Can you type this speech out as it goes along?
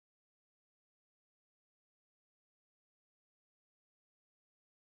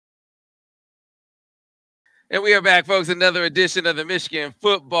And we are back, folks. Another edition of the Michigan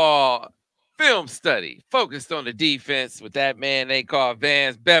football film study focused on the defense with that man they call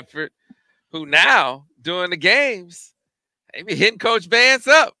Vance Bedford, who now, during the games, they be hitting Coach Vance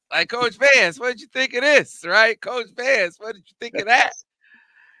up. Like, Coach Vance, what did you think of this? Right? Coach Vance, what did you think of that?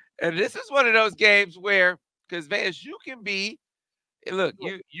 And this is one of those games where, because Vance, you can be, look,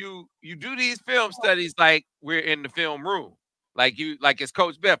 you do these film studies like we're in the film room. Like it's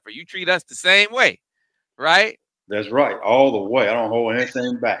Coach Bedford. You treat us the same way, right? That's right, all the way. I don't hold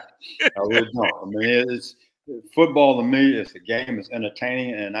anything back. I really don't. I mean, it's football to me. It's a game. It's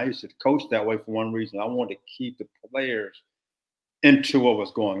entertaining, and I used to coach that way for one reason. I wanted to keep the players into what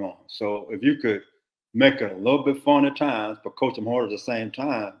was going on. So if you could make it a little bit fun at times, but coach them hard at the same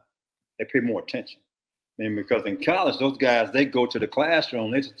time, they pay more attention. I mean, because in college, those guys, they go to the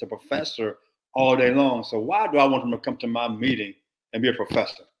classroom, they listen to the professor all day long. So why do I want them to come to my meeting and be a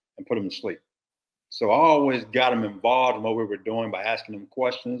professor and put them to sleep? So I always got them involved in what we were doing by asking them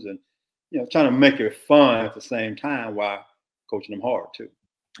questions and, trying to make it fun at the same time while coaching them hard too.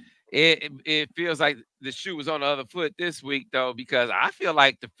 It feels like the shoe was on the other foot this week, though, because I feel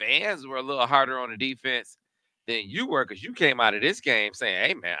like the fans were a little harder on the defense than you were, because you came out of this game saying,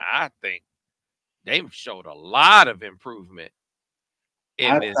 hey, man, I think they showed a lot of improvement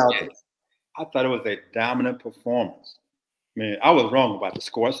in this game. I thought it was a dominant performance. I mean, I was wrong about the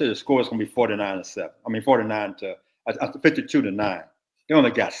score. I said the score is going to be 49-7. I mean, 52-9. They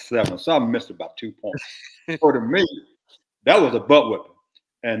only got 7, so I missed about 2 points. So to me, that was a butt whipping.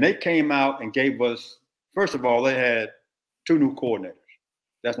 And they came out and gave us, first of all, they had 2 new coordinators.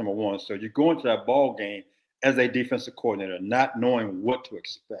 That's number one. So you go into that ball game as a defensive coordinator, not knowing what to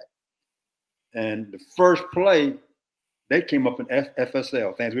expect. And the first play, they came up in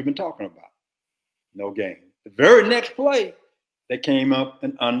FSL, things we've been talking about. No game. The very next play, they came up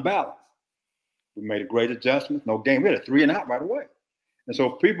in unbalanced. We made a great adjustment. No game. We had a 3 and out right away. And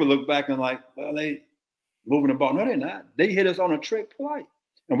so people look back and like, well, they moving the ball. No, they're not. They hit us on a trick play.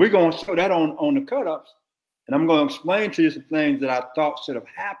 And we're going to show that on the cut-ups. And I'm going to explain to you some things that I thought should have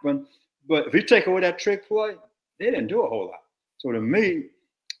happened. But if you take away that trick play, they didn't do a whole lot. So to me,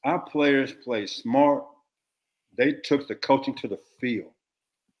 our players played smart. They took the coaching to the field.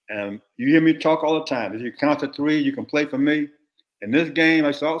 And you hear me talk all the time. If you count to 3, you can play for me. In this game,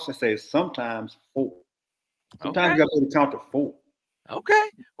 I also say sometimes 4. Sometimes you got to count to 4. Okay.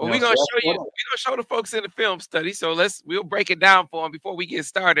 Well, we're gonna show you. We're gonna show the folks in the film study. So we'll break it down for them before we get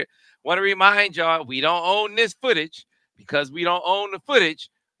started. Want to remind y'all, we don't own this footage. Because we don't own the footage,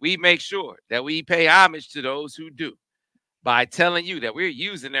 we make sure that we pay homage to those who do by telling you that we're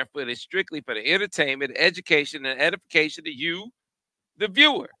using their footage strictly for the entertainment, education, and edification of you, the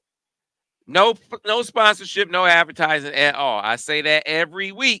viewer. No sponsorship, no advertising at all. I say that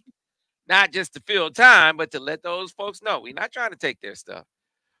every week. Not just to fill time, but to let those folks know we're not trying to take their stuff.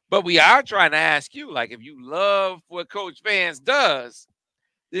 But we are trying to ask you, like, if you love what Coach Vance does,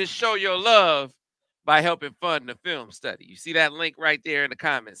 then show your love by helping fund the film study. You see that link right there in the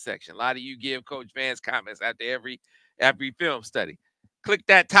comment section. A lot of you give Coach Vance comments after every film study. Click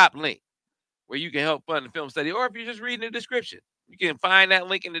that top link where you can help fund the film study. Or if you're just reading the description, you can find that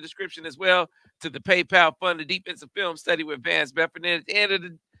link in the description as well to the PayPal Fund the Defensive Film Study with Vance Bedford. And at the end of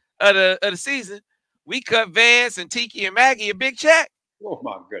the season, we cut Vance and Tiki and Maggie a big check. Oh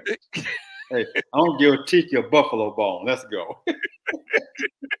my goodness! Hey, I don't give Tiki a buffalo bone. Let's go.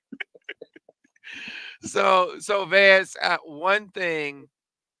 So Vance, one thing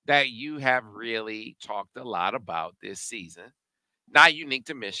that you have really talked a lot about this season, not unique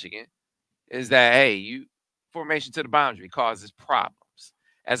to Michigan, is that formation to the boundary causes problems.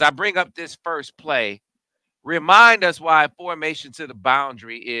 As I bring up this first play, remind us why formation to the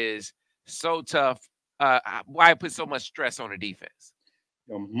boundary is so tough, why it puts so much stress on the defense.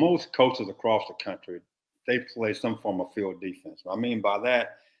 Most coaches across the country, they play some form of field defense. I mean by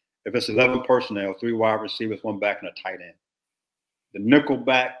that, if it's 11 personnel, 3 wide receivers, 1 back, and a tight end, the nickel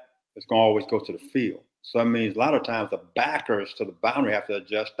back is going to always go to the field. So that means a lot of times the backers to the boundary have to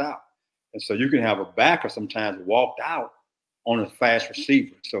adjust out. And so you can have a backer sometimes walked out on a fast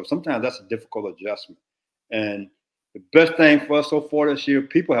receiver. So sometimes that's a difficult adjustment. And the best thing for us so far this year,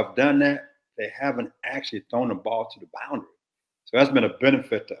 people have done that. They haven't actually thrown the ball to the boundary. So that's been a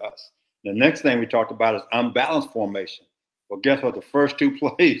benefit to us. The next thing we talked about is unbalanced formation. Well, guess what? The first 2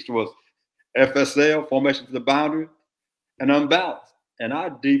 plays was FSL, formation to the boundary, and unbalanced. And our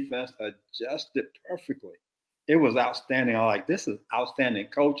defense adjusted perfectly. It was outstanding. I'm like, this is outstanding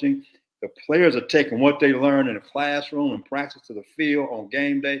coaching. The players are taking what they learned in the classroom and practice to the field on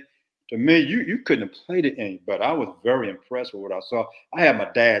game day. To me, you couldn't have played it any better. I was very impressed with what I saw. I had my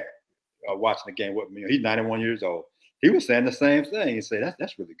dad watching the game with me. He's 91 years old. He was saying the same thing. He said,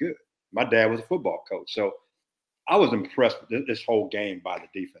 that's really good. My dad was a football coach. So I was impressed with this whole game by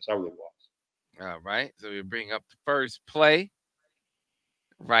the defense. I really was. All right. So we bring up the first play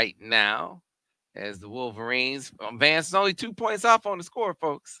right now as the Wolverines. Vance is only 2 points off on the score,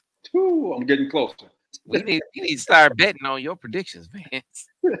 folks. Ooh, I'm getting closer. You need to start betting on your predictions, Vance.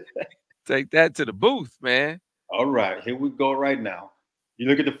 Take that to the booth, man. All right, here we go right now. You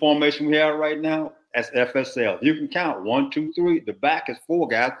look at the formation we have right now, that's FSL. You can count 1, 2, 3. The back is 4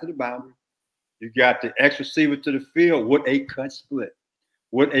 guys to the boundary. You got the X receiver to the field with a cut split.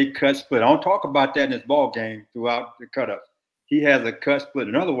 I don't talk about that in this ball game throughout the cutups. He has a cut split.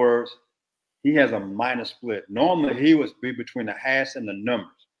 In other words, he has a minor split. Normally, he would be between the hash and the numbers.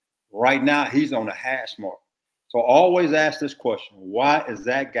 Right now, he's on the hash mark. So always ask this question: why is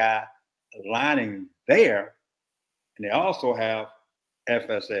that guy aligning there? And they also have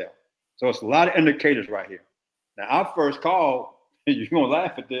FSL. So it's a lot of indicators right here. Now, our first call, you're going to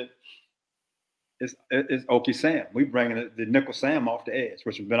laugh at this, is Okie Sam. We bringing the nickel Sam off the edge,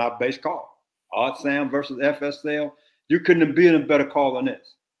 which has been our base call. Odd Sam versus FSL. You couldn't have been a better call than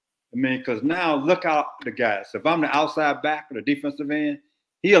this. I mean, because now look out the guys. So if I'm the outside back or the defensive end,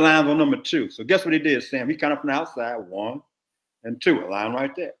 he aligns on number 2. So guess what he did, Sam? He kind of from the outside, 1 and 2, align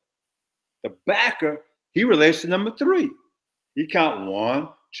right there. The backer, he relates to number 3. He count 1,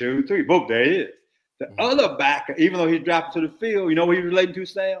 2, 3. Boom, there he is. The other backer, even though he's dropping to the field, you know what he's relating to,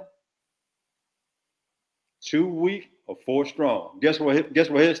 Sam? 2 weak or 4 strong. Guess what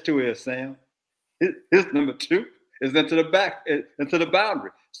his 2 is, Sam? His number 2 is into the back, into the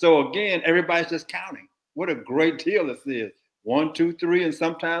boundary. So again, everybody's just counting. What a great deal this is. 1, 2, 3, and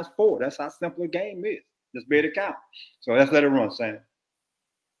sometimes 4. That's how simple a game is. Just be able to count. So let's let it run, Sam.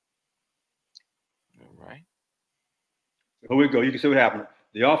 All right. Here we go. You can see what happened.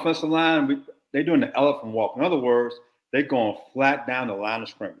 The offensive line, they're doing the elephant walk. In other words, they're going flat down the line of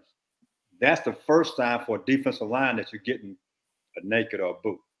scrimmage. That's the first sign for a defensive line that you're getting a naked or a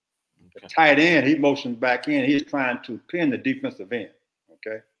boot. Okay. The tight end, he motions back in. He's trying to pin the defensive end.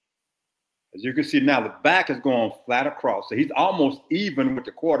 Okay. As you can see now, the back is going flat across. So he's almost even with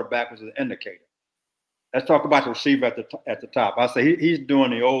the quarterback, which is an indicator. Let's talk about the receiver at the top. I say he's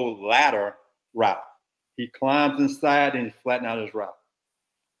doing the old ladder route. He climbs inside and he's flattening out his route.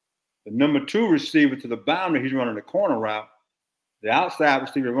 The number 2 receiver to the boundary, he's running the corner route. The outside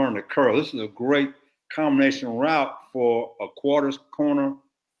receiver running the curl. This is a great combination route for a quarters corner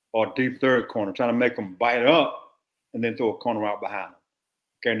or deep third corner, trying to make them bite up and then throw a corner route behind them.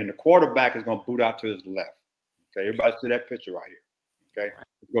 Okay, and then the quarterback is going to boot out to his left. Okay, everybody see that picture right here. Okay,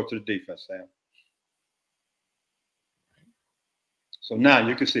 let's go to the defense, Sam. So now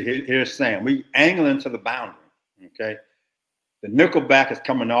you can see here's Sam. We angling to the boundary. Okay, the nickelback is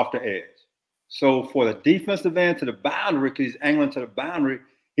coming off the edge. So for the defensive end to the boundary, because he's angling to the boundary,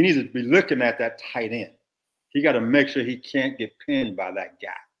 he needs to be looking at that tight end. He got to make sure he can't get pinned by that guy.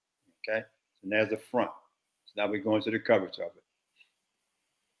 Okay, and there's the front. So now we're going to the coverage of it.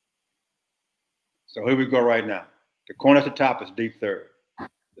 So here we go right now. The corner at the top is deep third.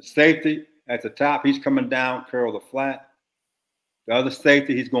 The safety at the top, he's coming down, curl the flat. The other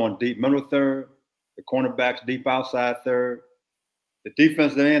safety, he's going deep middle third. The cornerback's deep outside third. The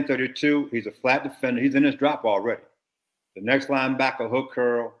defensive end, 32, he's a flat defender. He's in his drop already. The next linebacker, hook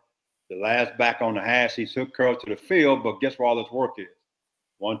curl. The last back on the hash, he's hook curl to the field, but guess where all his work is?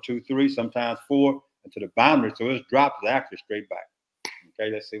 1, 2, 3, sometimes 4, and to the boundary. So his drop is actually straight back. Okay,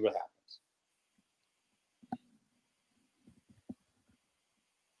 let's see what happens.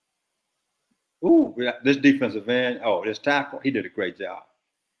 Ooh, this defensive end, this tackle, he did a great job.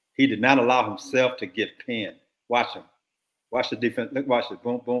 He did not allow himself to get pinned. Watch him. Watch the defense. Look, watch it.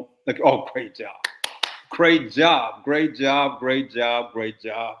 Boom, boom. Look, great job. Great job. Great job. Great job. Great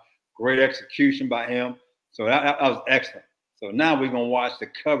job. Great execution by him. So that was excellent. So now we're going to watch the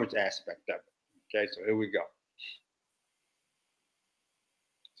coverage aspect of it. Okay, so here we go.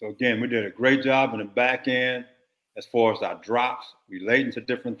 So again, we did a great job in the back end as far as our drops, relating to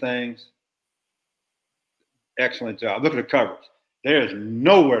different things. Excellent job. Look at the coverage. There's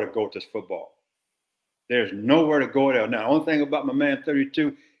nowhere to go with this football. There's nowhere to go there. Now, the only thing about my man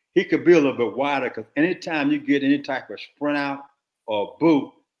 32, he could be a little bit wider because anytime you get any type of sprint out or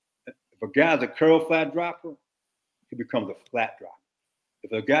boot, if a guy's a curl flat dropper, he becomes a flat dropper.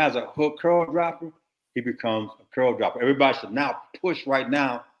 If a guy's a hook curl dropper, he becomes a curl dropper. Everybody should now push right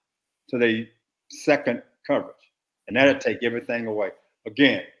now to the second coverage, and that'll take everything away.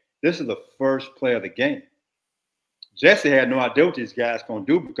 Again, this is the first play of the game. Jesse had no idea what these guys going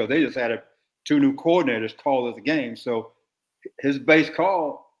to do because they just had 2 new coordinators call of the game. So his base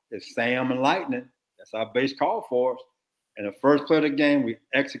call It's Sam and Lightning. That's our base call for us. And the first play of the game, we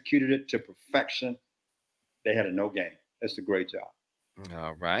executed it to perfection. They had a no game. That's a great job.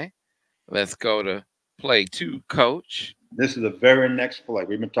 All right. Let's go to play 2, coach. This is the very next play.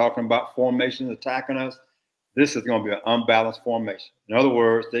 We've been talking about formations attacking us. This is going to be an unbalanced formation. In other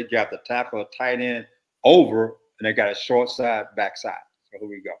words, they got the tackle, a tight end over, and they got a short side, backside. So here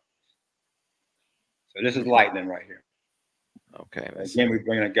we go. So this is Lightning right here. Okay. Again, we're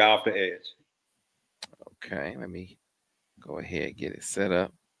bringing a guy off the edge. Okay. Let me go ahead and get it set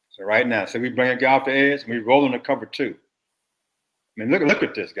up. So right now, so we bring a guy off the edge, and we roll in the cover 2. I mean, look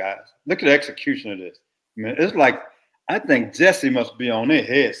at this, guys. Look at the execution of this. I mean, it's like, I think Jesse must be on their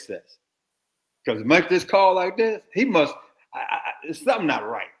headsets. Because to make this call like this, he must, it's something not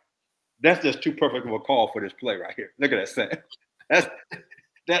right. That's just too perfect of a call for this play right here. Look at that, Sam.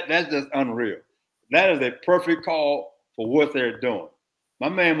 That's just unreal. That is a perfect call for what they're doing. My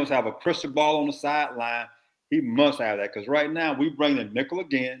man must have a crystal ball on the sideline. He must have that, because right now we bring the nickel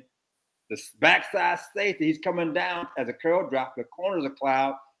again. The backside safety, he's coming down as a curl drop. The corner's a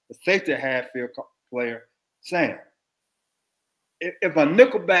cloud. The safety half-field player. Sam, if a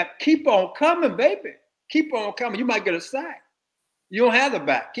nickelback, keep on coming, baby. Keep on coming. You might get a sack. You don't have the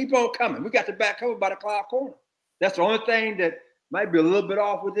back. Keep on coming. We got the back covered by the cloud corner. That's the only thing that might be a little bit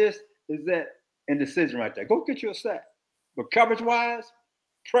off with this is that indecision right there. Go get you a sack. But coverage-wise,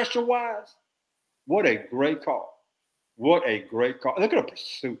 pressure-wise, what a great call. What a great call. Look at the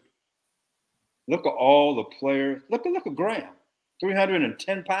pursuit. Look at all the players. Look at Graham,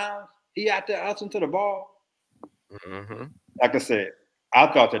 310 pounds. He out there hustling to the ball. Mm-hmm. Like I said, I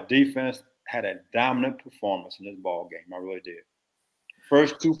thought the defense had a dominant performance in this ball game. I really did.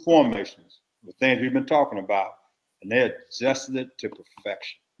 First 2 formations, the things we've been talking about, and they adjusted it to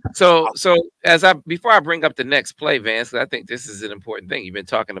perfection. So before I bring up the next play, Vance, I think this is an important thing. You've been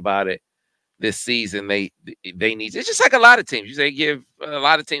talking about it this season. They need, it's just like a lot of teams. You say give a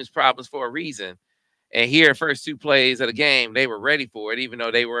lot of teams problems for a reason. And here, first 2 plays of the game, they were ready for it, even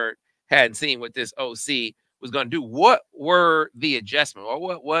though they hadn't seen what this OC was going to do. What were the adjustment, or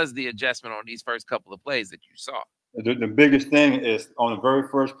what was the adjustment on these first couple of plays that you saw? The biggest thing is on the very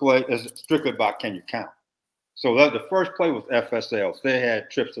first play is strictly about can you count. So the first play was FSLs. They had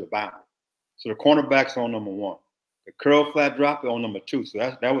trips to the boundary. So the cornerback's on number 1. The curl flat drop on number 2. So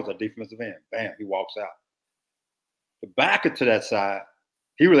that was a defensive end. Bam, he walks out. The backer to that side,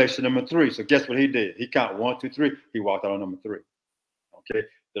 he relates to number 3. So guess what he did? He counted 1, 2, 3. He walked out on number 3. Okay.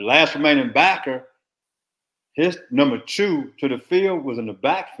 The last remaining backer, his number 2 to the field was in the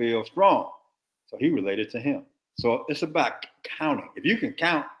backfield strong. So he related to him. So it's about counting. If you can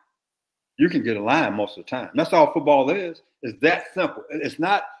count, you can get a line most of the time. That's all football is. It's that simple. It's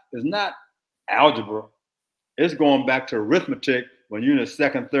not algebra. It's going back to arithmetic when you're in the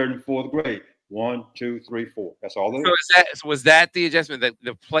 2nd, 3rd, and 4th grade. 1, 2, 3, 4. That's all it is. So was that the adjustment that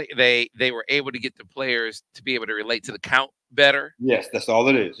they were able to get the players to be able to relate to the count better? Yes, that's all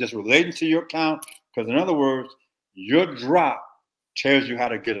it is. Just relating to your count. Because in other words, your drop tells you how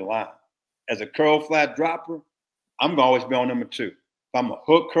to get a line. As a curl flat dropper, I'm going to always be on number 2. If I'm a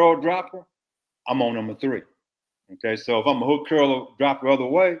hook curl dropper, I'm on number 3. Okay, so if I'm a hook curl dropper the other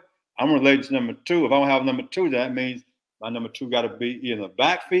way, I'm related to number 2. If I don't have number 2, that means my number 2 got to be in the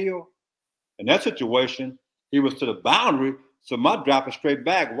backfield. In that situation, he was to the boundary, so my drop is straight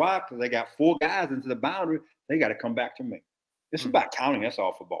back. Why? Because they got 4 guys into the boundary. They got to come back to me. It's about counting. That's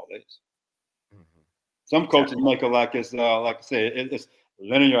all football is. Some coaches make it like it's, like I said, it's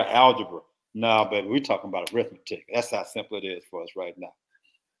linear algebra. No, baby, we're talking about arithmetic. That's how simple it is for us right now.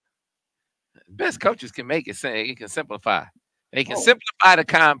 Best coaches can make it say it can simplify. They can simplify the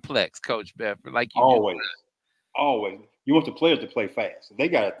complex, Coach Bedford, like you always. You want the players to play fast. If they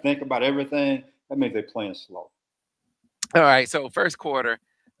got to think about everything, that means they're playing slow. All right, so first quarter,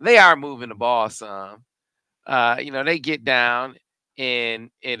 they are moving the ball some. They get down and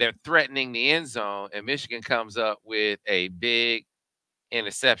they're threatening the end zone, and Michigan comes up with a big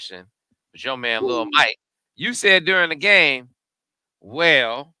interception. But your man, Lil Mike, you said during the game,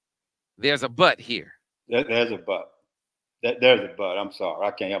 well, there's a but here. There's a but. There's a but. I'm sorry.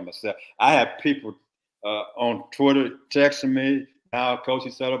 I can't help myself. I have people on Twitter texting me, now coach, he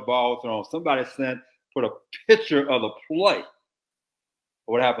said a ball was thrown. Somebody put a picture of the play.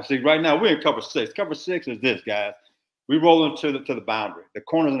 What happened? See, right now we're in cover 6. Cover 6 is this, guys. We roll into the boundary. The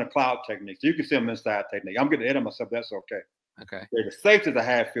corners in the cloud technique. So you can see them inside technique. I'm getting ahead of myself. That's okay. Okay. The safety is a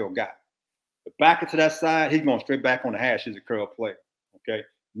half field guy. The backer to that side, he's going straight back on the hash. He's a curl player. Okay.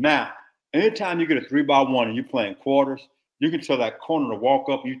 Now, anytime you get a 3-by-1 and you're playing quarters, you can tell that corner to walk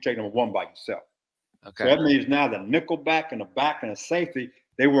up and you take them 1 by yourself. Okay. So that means now the nickel back and the back and the safety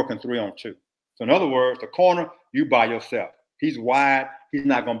they working 3-on-2. So in other words, the corner, you by yourself. He's wide. He's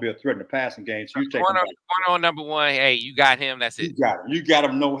not going to be a threat in the passing game. So you take corner on number one. Hey, you got him. That's it. You got him. You got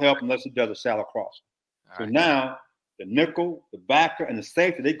him. No help unless he does a shallow cross. So now the nickel, the backer, and the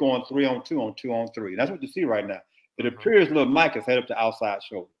safety, they're going 3-on-2 on 2-on-3. That's what you see right now. It appears little Mike is headed up the outside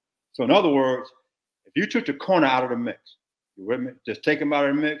shoulder. So in other words, if you took the corner out of the mix, you with me? Just take him out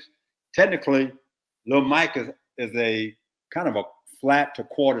of the mix. Technically, little Mike is a kind of a flat to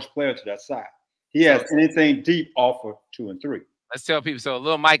quarters player to that side. He has anything deep off of 2 and 3. Let's tell people. So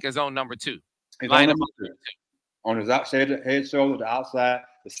little Mike is on number 2. He's on number 2. On his outside, head shoulder, the outside,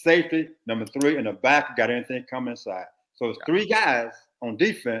 the safety, number 3, and the back got anything coming inside. So it's 3 guys on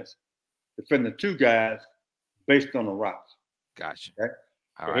defense defending 2 guys based on the routes. Gotcha. Okay?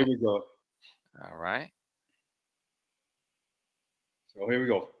 All so right. Here we go. All right. So here we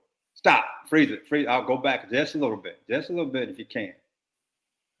go. Stop. Freeze it. Freeze. I'll go back just a little bit. Just a little bit if you can.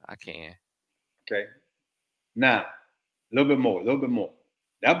 I can. Okay. Now, a little bit more. A little bit more.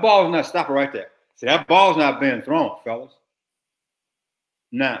 That ball is not stopping right there. See, that ball's not being thrown, fellas.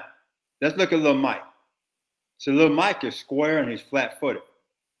 Now, let's look at little Mike. So little Mike is square and he's flat-footed.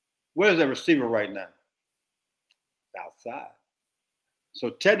 Where's that receiver right now? Outside. So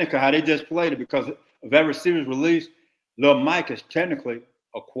technically, how they just played it, because of that receiver's release, little Mike is technically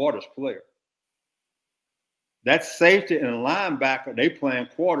a quarters player. That safety and linebacker, they playing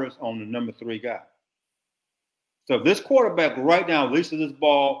quarters on the number 3 guy. So if this quarterback right now releases this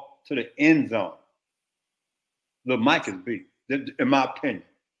ball to the end zone, little Mike is beat, in my opinion.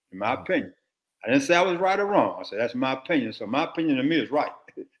 In my opinion. I didn't say I was right or wrong. I said that's my opinion. So my opinion to me is right.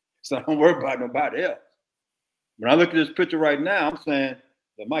 So don't worry about nobody else. When I look at this picture right now, I'm saying,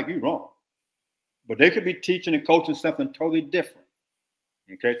 well, Mike, you're wrong. But they could be teaching and coaching something totally different.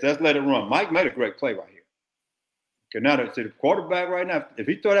 Okay, so let's let it run. Mike made a great play right here. Okay, now see the quarterback right now, if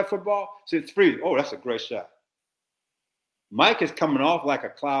he throw that football, see it's free. Oh, that's a great shot. Mike is coming off like a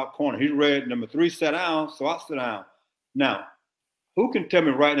cloud corner. He's ready. Number 3 sit down, so I sit down. Now, who can tell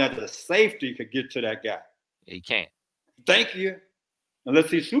me right now that the safety could get to that guy? He can't. Thank you.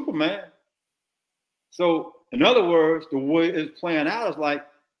 Unless he's Superman. So, in other words, the way it's playing out is like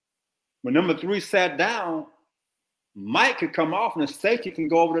when number 3 sat down, Mike could come off and the safety can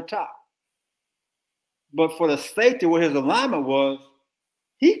go over the top. But for the safety, where his alignment was,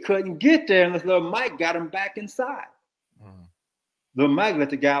 he couldn't get there unless little Mike got him back inside. Little Mike let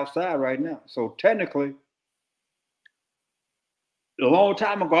the guy outside right now. So technically, a long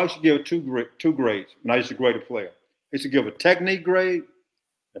time ago, I used to give 2 grades when I used to grade a player. I used to give a technique grade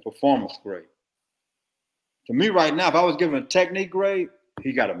and performance grade. To me right now, if I was giving a technique grade,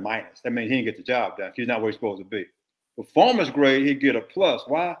 he got a minus. That means he didn't get the job done. He's not where he's supposed to be. Performance grade, he'd get a plus.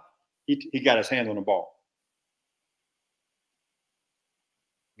 Why? He got his hands on the ball.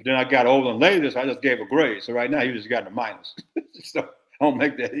 But then I got older and later, so I just gave a grade. So right now, he just got a minus. So I don't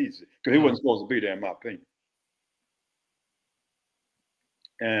make that easy because he wasn't supposed to be there, in my opinion.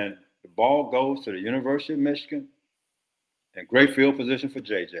 And the ball goes to the University of Michigan and great field position for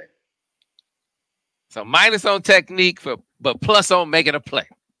JJ. So minus on technique, but plus on making a play.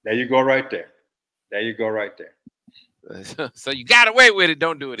 There you go right there. There you go right there. So you got away with it.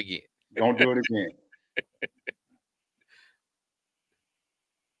 Don't do it again. Don't do it again.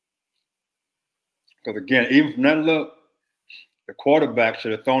 Because again, even from that look, the quarterback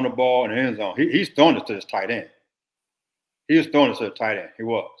should have thrown the ball in the end zone. He's throwing it to his tight end. He was throwing it to the tight end. He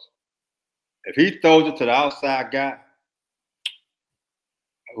was. If he throws it to the outside guy,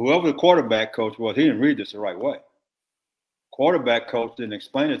 whoever the quarterback coach was, he didn't read this the right way. Quarterback coach didn't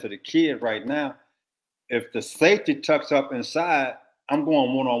explain it to the kid right now. If the safety tucks up inside, I'm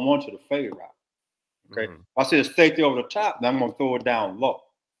going one-on-one to the fade route. Okay. If I see the safety over the top, then I'm going to throw it down low.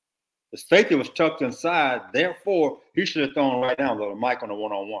 The safety was tucked inside, therefore, he should have thrown right down little Mike on the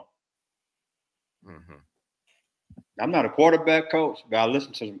one-on-one. I'm not a quarterback coach, but I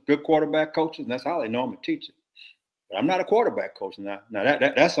listen to some good quarterback coaches, and that's how they know I'm a teacher. But I'm not a quarterback coach now. Now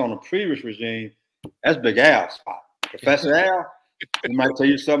that's on the previous regime. That's Big Al's spot. Professor Al, he might tell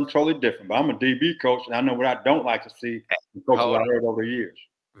you something totally different. But I'm a DB coach, and I know what I don't like to see from coaches I heard over the years.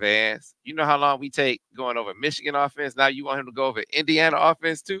 Vance, you know how long we take going over Michigan offense? Now you want him to go over Indiana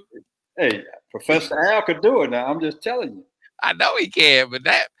offense too? Hey, Professor Al could do it now. I'm just telling you. I know he can, but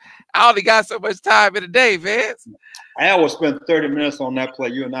I only got so much time in a day, Vance. Al will spend 30 minutes on that play.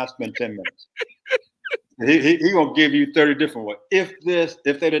 You and I spend 10 minutes. He gonna give you 30 different ways.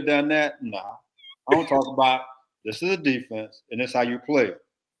 If they'd have done that, nah. I don't talk about this is a defense and this is how you play.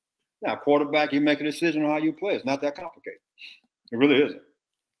 Now, quarterback, you make a decision on how you play. It's not that complicated. It really isn't.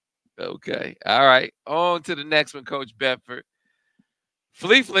 Okay. All right. On to the next one, Coach Bedford.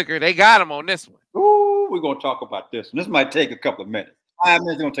 Flea flicker, they got him on this one. Ooh, we're gonna talk about this. And this might take a couple of minutes. 5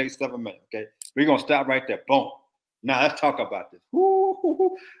 minutes, it's gonna take 7 minutes. Okay, we're gonna stop right there. Boom. Now let's talk about this.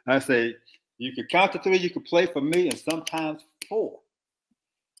 Ooh, I say you can count to 3, you can play for me, and sometimes 4.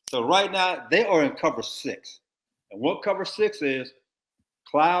 So right now they are in cover 6, and what cover 6 is?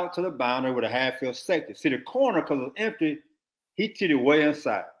 Cloud to the boundary with a half field safety. See the corner, because it's empty, he teed it way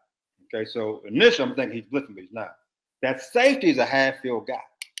inside. Okay, so initially I'm thinking he's blitzing, but he's not. That safety is a half field guy.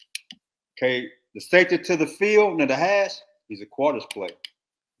 Okay, the safety to the field and the hash, he's a quarters player.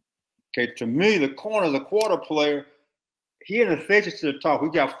 Okay, to me, the corner is a quarter player. He and the safety to the top. We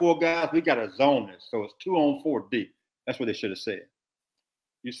got 4 guys. We got to zone this, so it's 2 on 4 deep. That's what they should have said.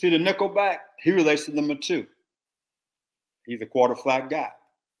 You see the nickel back? He relates to number 2. He's a quarter flat guy.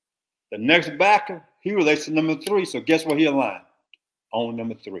 The next backer, he relates to number 3. So guess where he aligned? On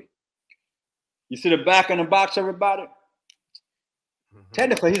number 3. You see the back in the box, everybody?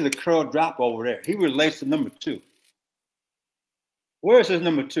 Technically, he's a curl drop over there. He relates to number 2. Where is his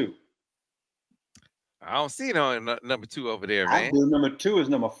number 2? I don't see no number 2 over there, man. I do. Number 2 is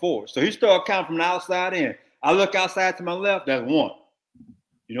number 4. So he started counting from the outside in. I look outside to my left, that's 1.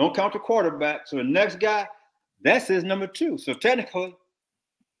 You don't count the quarterback. So the next guy, that's his number 2. So technically,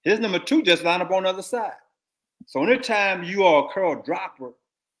 his number 2 just lined up on the other side. So anytime you are a curl dropper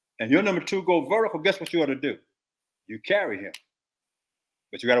and your number 2 go vertical, guess what you ought to do? You carry him.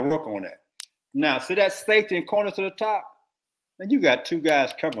 But you got to work on that. Now, see that safety and corner to the top? Then you got 2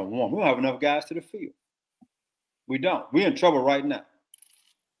 guys covering 1. We don't have enough guys to the field. We don't. We're in trouble right now.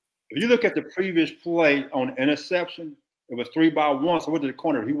 If you look at the previous play on the interception, it was 3 by 1. So what did the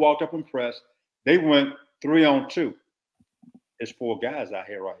corner? He walked up and pressed. They went 3 on 2. There's 4 guys out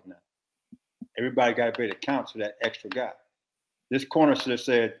here right now. Everybody got to be able to count to that extra guy. This corner should have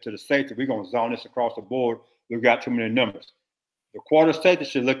said to the safety, we're going to zone this across the board. We've got too many numbers. The quarter safety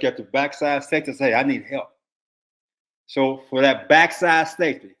should look at the backside safety and say, I need help. So for that backside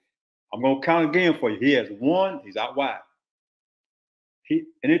safety, I'm going to count again for you. He has 1. He's out wide.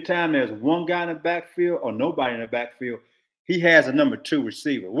 Anytime there's 1 guy in the backfield or nobody in the backfield, he has a number 2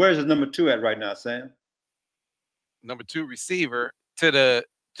 receiver. Where's his number 2 at right now, Sam? Number 2 receiver to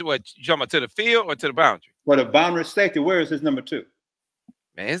what? You talking about to the field or to the boundary? For the boundary safety, where is his number 2?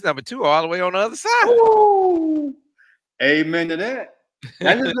 Man, his number 2 all the way on the other side. Ooh. Amen to that.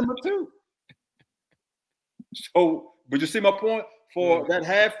 That is number 2. So, but you see my point? For that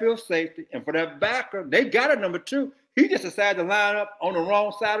half field safety and for that backer, they got a number 2. He just decided to line up on the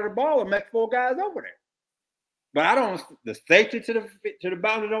wrong side of the ball and make 4 guys over there. But I don't. The safety to the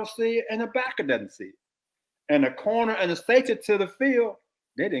boundary don't see it, and the backer doesn't see it. And the corner and the safety to the field,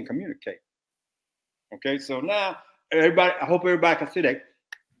 they didn't communicate. Okay, so now everybody, I hope everybody can see that.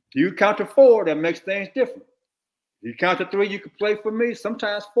 You count to 4, that makes things different. You count to 3, you can play for me.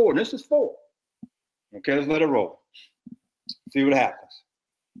 Sometimes 4. This is 4. Okay, let's let it roll. See what happens.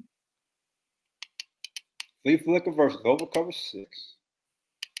 Flea flicker versus over cover 6.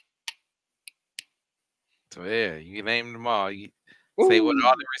 So yeah, you name them all. You say what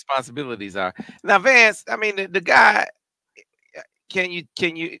all the responsibilities are. Now, Vance, I mean the guy. Can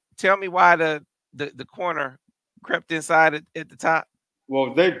you tell me why the corner crept inside at the top?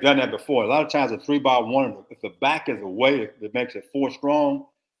 Well, they've done that before. A lot of times a 3 by 1, if the back is away, that makes it 4 strong,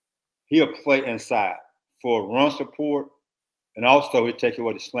 he'll play inside for run support, and also he'll take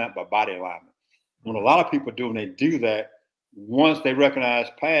away the slant by body alignment. When a lot of people do, when they do that, once they recognize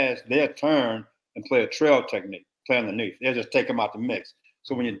pass, they'll turn and play a trail technique, play underneath. They'll just take him out the mix.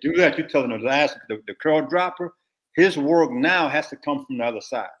 So when you do that, you're telling the curl dropper, his work now has to come from the other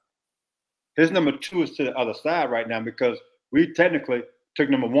side. His number 2 is to the other side right now because we technically took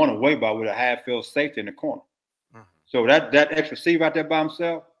number 1 away with a half field safety in the corner. So that extra receiver out there by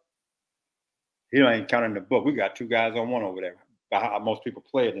himself, he ain't counting the book. We got 2 guys on 1 over there by how most people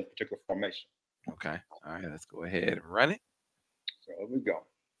play in this particular formation. Okay. All right, let's go ahead and run it. So here we go.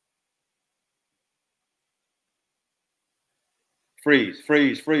 Freeze,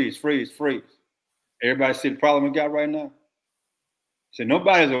 freeze, freeze, freeze, freeze. Everybody see the problem we got right now? See,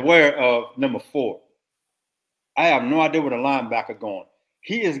 nobody's aware of number 4. I have no idea where the linebacker going.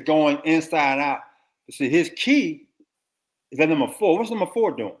 He is going inside out. See, his key is at number 4. What's number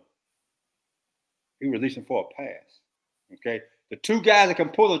 4 doing? He's releasing for a pass. Okay. The 2 guys that can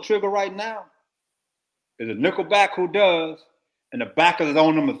pull the trigger right now is a nickelback who does, and the backer is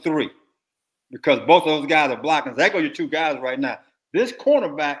on number 3. Because both of those guys are blocking. So there go your 2 guys right now. This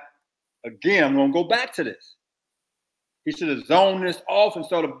cornerback, again, I'm going to go back to this. He should have zoned this off and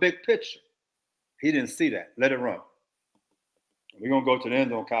saw the big picture. He didn't see that. Let it run. We're going to go to the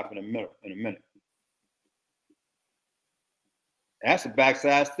end zone cop in a minute. That's a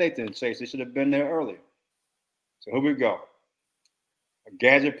backside safety and chase. They should have been there earlier. So here we go. A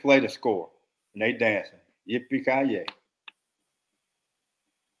gadget play to score. And they dancing. Yippee-ki-yay.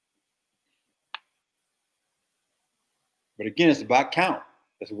 But again, it's about count.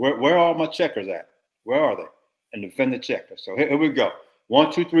 It's where are all my checkers at? Where are they? And defend the checker. So here we go.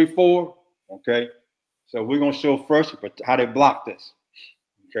 1, 2, 3, 4. Okay. So we're going to show first how they block this.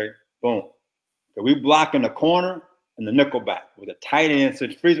 Okay. Boom. So we block in the corner and the nickel back with a tight end. So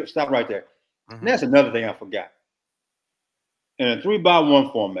freezer, stop right there. And that's another thing I forgot. In a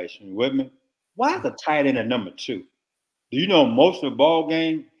 3-by-1 formation, you with me? Why is the tight end at number 2? Do you know most of the ball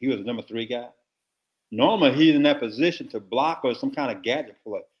game, he was a number 3 guy? Normally, he's in that position to block or some kind of gadget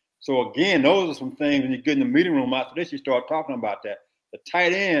play. So again, those are some things when you get in the meeting room after this, you start talking about that. The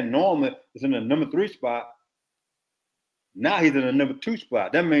tight end normally is in the number 3 spot. Now he's in the number 2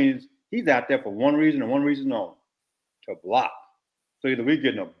 spot. That means he's out there for one reason and one reason only, to block. So either we're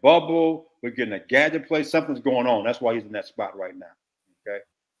getting a bubble, we're getting a gadget play, something's going on. That's why he's in that spot right now. Okay.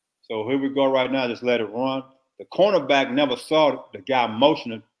 So here we go right now. Just let it run. The cornerback never saw the guy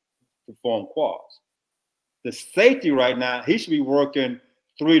motioning to form quads. The safety right now, he should be working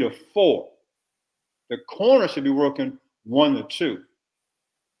 3 to 4. The corner should be working 1 to 2.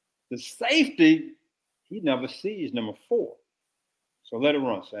 The safety, he never sees number 4. So let it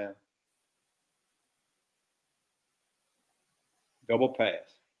run, Sam. Double pass.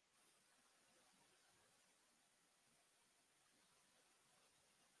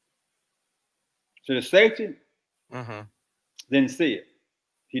 So the safety didn't see it.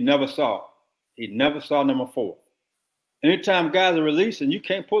 He never saw it. He never saw number 4. Anytime guys are releasing, you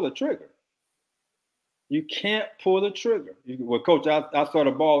can't pull the trigger. You can't pull the trigger. Well, coach, I saw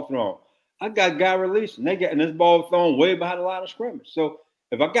the ball thrown. I got a guy releasing. And this ball thrown way behind the line of scrimmage. So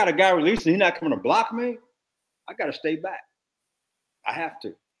if I got a guy releasing, he's not coming to block me, I got to stay back. I have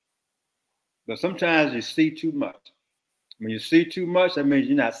to. But sometimes you see too much. When you see too much, that means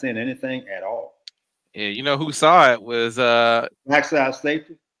you're not seeing anything at all. Yeah, you know who saw it was backside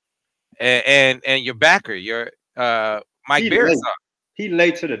safety. And your backer, your Mike Barrett saw it. He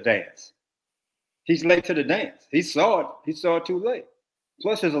late to the dance. He's late to the dance. He saw it. He saw it too late.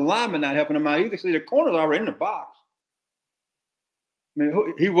 Plus his alignment not helping him out either. See, the corner's already in the box. I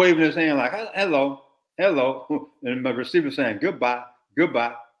mean, he waving his hand like, hello, hello. And my receiver saying, goodbye,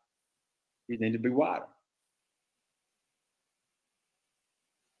 goodbye. He needs to be wider.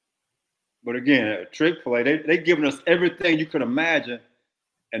 But again, a trick play, they giving us everything you could imagine,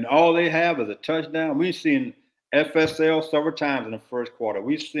 and all they have is a touchdown. We've seen FSL several times in the first quarter.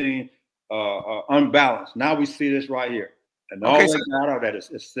 We've seen unbalanced. Now we see this right here. And all they got out of that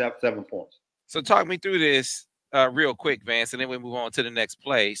is 7 points. So talk me through this real quick, Vance, and then we move on to the next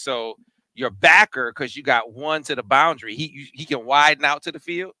play. So your backer, because you got one to the boundary, he can widen out to the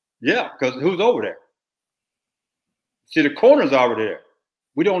field? Yeah, because who's over there? See, the corner's already there.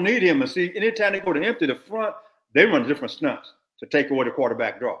 We don't need him. And see, anytime they go to empty the front, they run different stunts to take away the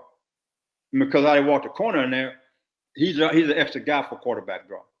quarterback draw. And because how they walk the corner in there, he's an extra guy for quarterback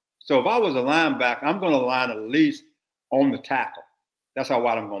draw. So if I was a linebacker, I'm going to line at least on the tackle. That's how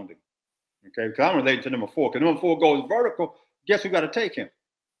wide I'm going to be. Okay, because I'm related to number 4. Because number 4 goes vertical, guess who got to take him?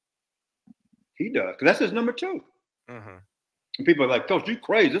 He does, because that's his number 2. And people are like, Coach, you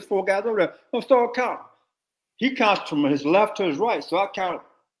crazy. There's 4 guys over there. Don't start counting. He counts from his left to his right. So I count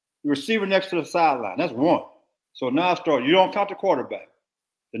the receiver next to the sideline. That's 1. So now I start. You don't count the quarterback.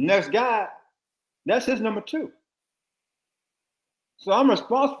 The next guy, that's his number 2. So I'm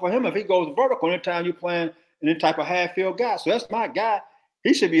responsible for him if he goes vertical anytime you're playing any type of half-field guy. So that's my guy.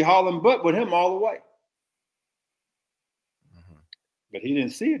 He should be hauling butt with him all the way. But he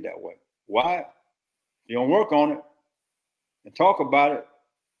didn't see it that way. Why? You don't work on it and talk about it.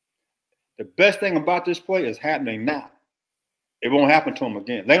 The best thing about this play is happening now. It won't happen to him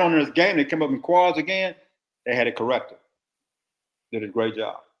again. Later on in this game, they come up in quads again. They had it corrected. Did a great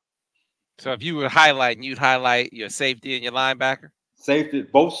job. So if you were highlighting, you'd highlight your safety and your linebacker? Safety,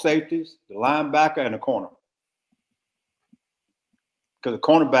 both safeties, the linebacker and the corner. Because the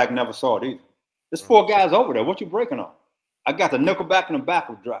cornerback never saw it either. There's 4 guys over there. What you breaking on? I got the nickel back in the back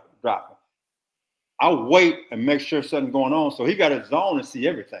of dropping. I'll wait and make sure something's going on. So he got his zone and see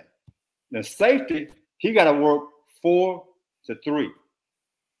everything. The safety, he got to work 4 to 3.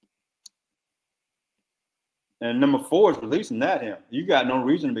 And number 4 is releasing that him. You got no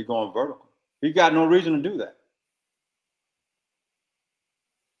reason to be going vertical. You got no reason to do that.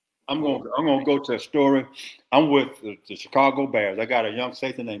 I'm going to go to a story. I'm with the Chicago Bears. I got a young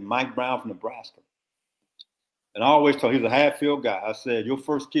safety named Mike Brown from Nebraska. And I always told him, he's a half-field guy. I said, your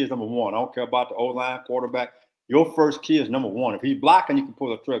first kid is number 1. I don't care about the O-line, quarterback. Your first key is number one. If he's blocking, you can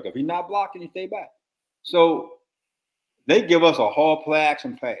pull the trigger. If he's not blocking, you stay back. So they give us a hard play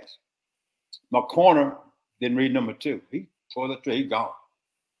action pass. My corner didn't read number two. He pulled the trigger. He gone.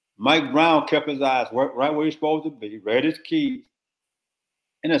 Mike Brown kept his eyes right where he's supposed to be, read his keys,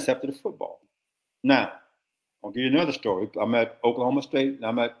 intercepted the football. Now, I'll give you another story. I'm at Oklahoma State, and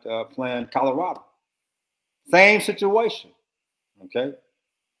I'm at playing Colorado. Same situation, okay?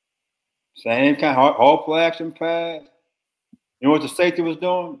 Same kind of hard play action pass. You know what the safety was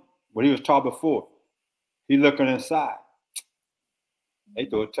doing? What he was taught before. He looking inside. They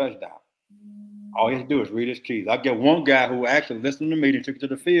threw a touchdown. All he has to do is read his keys. I get one guy who actually listened to me and took it to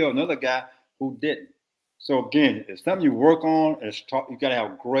the field, another guy who didn't. So again, it's something you work on. You got to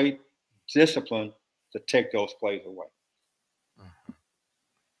have great discipline to take those plays away.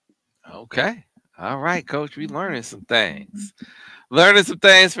 Okay. All right, Coach. We learning some things. Learning some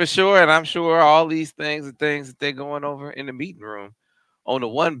things for sure. And I'm sure all these things are things that they're going over in the meeting room on the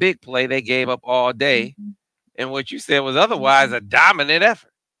one big play they gave up all day. And what you said was otherwise a dominant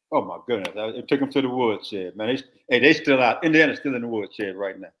effort. Oh, my goodness. It took them to the woodshed, man. They still out. Indiana's still in the woodshed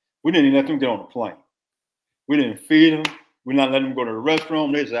right now. We didn't even let them get on the plane. We didn't feed them. We're not letting them go to the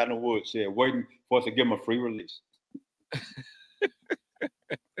restroom. They're just out in the woodshed waiting for us to give them a free release.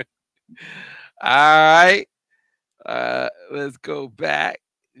 All right. Let's go back.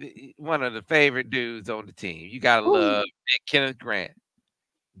 One of the favorite dudes on the team. You got to love Big Kenneth Grant.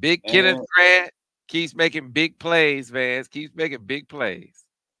 Big Kenneth Grant keeps making big plays, Vance. Keeps making big plays.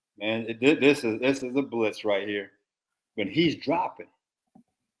 Man, this is a blitz right here. When he's dropping,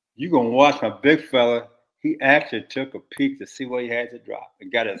 you're going to watch my big fella. He actually took a peek to see where he had to drop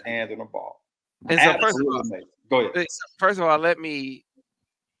and got his hands on the ball. And so first of all, let me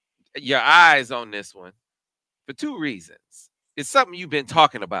your eyes on this one for two reasons. It's something you've been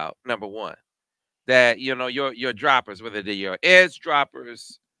talking about, number one, that, you know, your droppers, whether they're your edge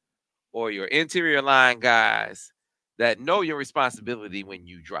droppers or your interior line guys, that know your responsibility when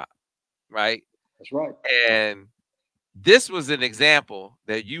you drop, right? That's right. And this was an example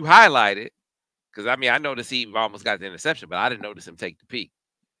that you highlighted, because, I mean, I noticed he almost got the interception, but I didn't notice him take the peek.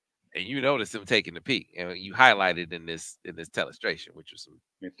 And you noticed him taking the peek, and you highlighted in this telestration, which was some.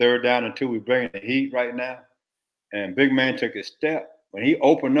 3rd down and 2, we bring the heat right now, and big man took a step. When he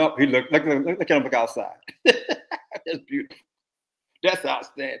opened up, he look at him look outside. That's beautiful. That's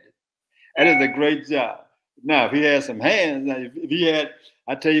outstanding. That is a great job. Now, if he had some hands, if he had,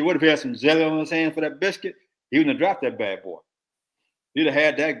 I tell you what, if he had some jelly on his hand for that biscuit, he wouldn't have dropped that bad boy. He'd have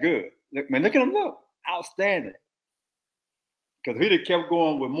had that good. Look, man, look at him look. Outstanding. Because if he'd have kept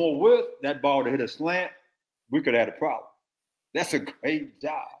going with more width, that ball would have hit a slant, we could have had a problem. That's a great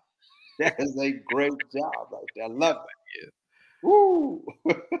job. That is a great job right there. I love it. Yeah. Woo.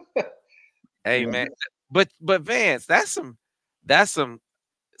 Hey, man. But Vance, that's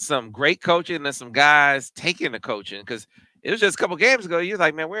some great coaching and some guys taking the coaching, because it was just a couple games ago. You was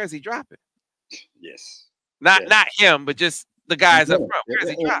like, man, where is he dropping? Yes. Not him, but just the guys up front. Where is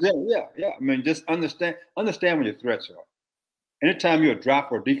he dropping? Yeah. I mean, just understand where your threats are. Anytime you're a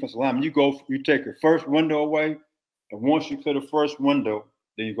dropper or defensive lineman, you take your first window away, and once you clear the first window,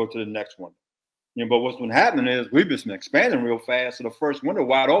 then you go to the next one. You know, but what's been happening is we've been expanding real fast, so the first window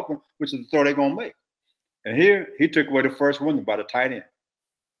wide open, which is the throw they're gonna make. And here he took away the first window by the tight end.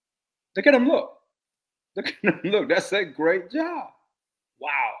 Look at him look. Look at him look. That's a great job.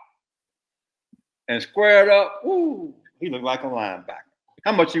 Wow. And squared up. Woo. He looked like a linebacker.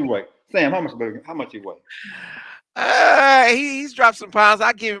 How much you weigh? Sam, how much you weigh? He's dropped some pounds.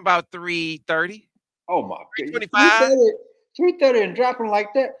 I give him about 330. Oh my God. 325. 330 and dropping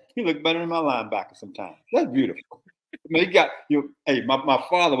like that. He looked better than my linebacker sometimes. That's beautiful. I mean, he got you. Hey, my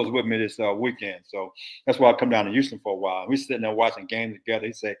father was with me this weekend, so that's why I come down to Houston for a while. We sitting there watching games together.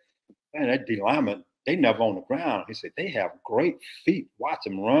 He said, "Man, that D lineman, they never on the ground." He said, "They have great feet. Watch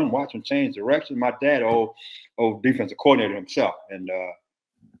them run. Watch them change direction." My dad, old defensive coordinator himself, and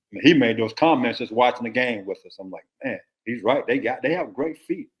he made those comments just watching the game with us. I'm like, man, he's right. They have great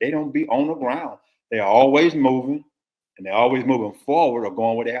feet. They don't be on the ground. They are always moving, and they're always moving forward or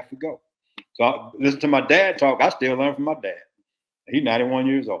going where they have to go. So I listen to my dad talk. I still learn from my dad. He's 91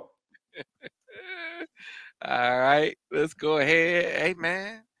 years old. All right, let's go ahead. Hey,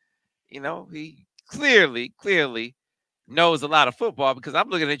 man, you know, he clearly knows a lot of football, because I'm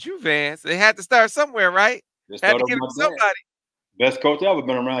looking at you, Vance. They had to start somewhere, right? Had to get him somebody. Best coach ever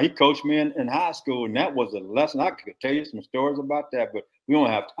been around. He coached me in high school, and that was a lesson. I could tell you some stories about that, but we don't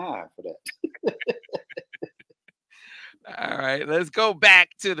have time for that. All right, let's go back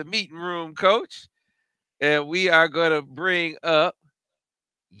to the meeting room, Coach. And we are going to bring up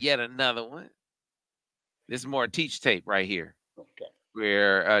yet another one. This is more teach tape right here. Okay.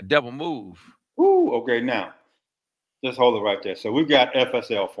 Where double move. Ooh, okay, now. Just hold it right there. So we've got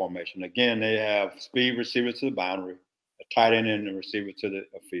FSL formation. Again, they have speed receiver to the boundary, a tight end and a receiver to the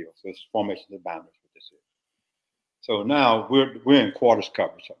field. So it's formation to the boundary, what this is. So now we're in quarters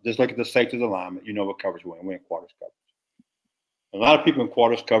coverage. Just look at the safety alignment. You know what coverage we're in. We're in quarters coverage. A lot of people in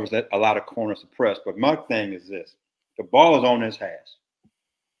quarters coverage that a lot of corners are pressed. But my thing is this. The ball is on his hash.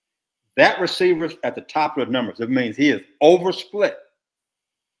 That receiver's at the top of the numbers. It means he is over split.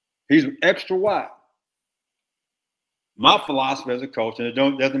 He's extra wide. My philosophy as a coach, and it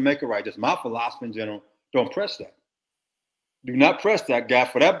doesn't make it right, just my philosophy in general, don't press that. Do not press that guy.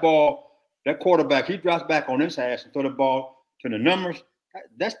 For that ball, that quarterback, he drops back on his hash and throw the ball to the numbers.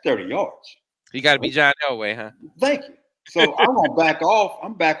 That's 30 yards. You got to be John Elway, huh? Thank you. So I'm going to back off.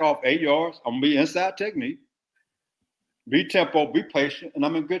 I'm back off 8 yards. I'm going to be inside technique, be tempo, be patient, and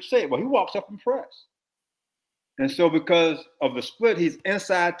I'm in good shape. Well, he walks up and press. And so because of the split, he's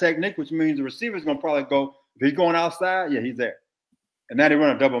inside technique, which means the receiver's going to probably go, if he's going outside, yeah, he's there. And now they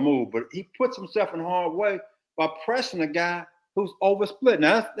run a double move. But he puts himself in hard way by pressing a guy who's over split.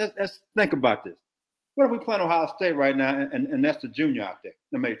 Now, let's think about this. What if we play Ohio State right now, and that's the junior out there,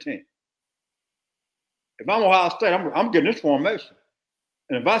 number 18? If I'm Ohio State, I'm getting this formation.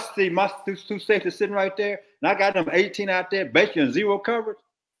 And if I see my two safeties sitting right there, and I got them 18 out there, basically in zero coverage,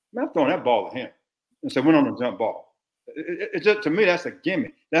 man, I'm throwing that ball at him. And so we're on the jump ball. It just, to me, that's a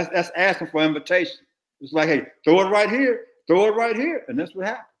gimme. That's asking for invitation. It's like, hey, throw it right here, and that's what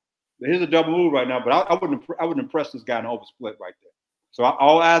happened. Here's a double move right now, but I wouldn't impress this guy in an over split right there. So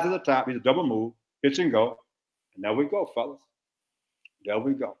all eyes at the top. He's a double move, pitch and go, and there we go, fellas. There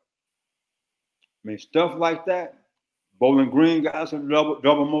we go. I mean, stuff like that. Bowling Green guys with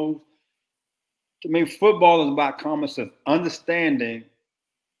double moves. To me, football is about common sense, understanding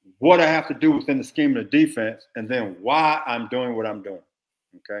what I have to do within the scheme of the defense, and then why I'm doing what I'm doing.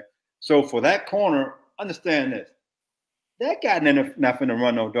 Okay. So for that corner, understand this. That guy not finna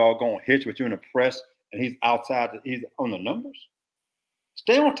run no doggone hitch with you in the press, and he's outside, he's on the numbers.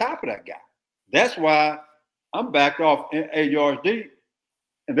 Stay on top of that guy. That's why I'm backed off 8 yards deep,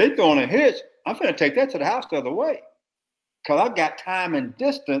 and they throwing a hitch. I'm finna take that to the house the other way, because I got time and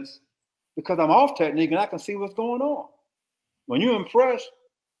distance because I'm off technique and I can see what's going on. When you impress,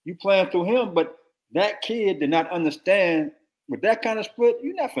 you playing through him, but that kid did not understand with that kind of split,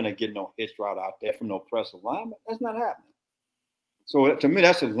 you're not finna get no hitch route out there from no press alignment. That's not happening. So to me,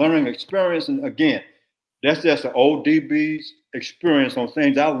 that's a learning experience. And again, that's just an old DB's experience on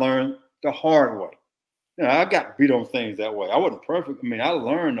things I learned the hard way. You know, I got beat on things that way. I wasn't perfect. I mean, I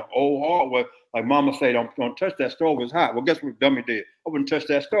learned the old hard way. Like mama say, don't touch that stove, it's hot. Well, guess what dummy did? I wouldn't touch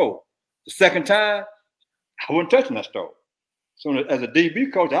that stove. The second time, I wasn't touching that stove. So as a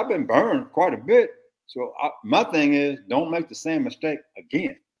DB coach, I've been burned quite a bit. So my thing is, don't make the same mistake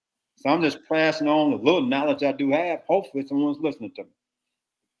again. So I'm just passing on the little knowledge I do have. Hopefully someone's listening to me.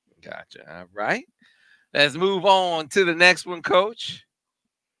 Gotcha. All right. Let's move on to the next one, Coach.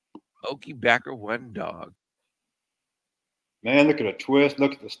 Okie Backer one dog. Man, look at the twist.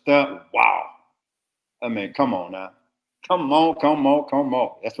 Look at the stunt. Wow. I mean, come on now. Come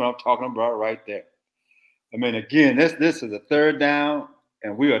on. That's what I'm talking about right there. I mean, again, this is a third down,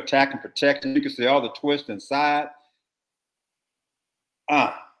 and we are attacking protection. You can see all the twists inside.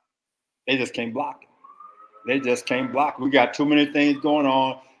 They just can't block it. We got too many things going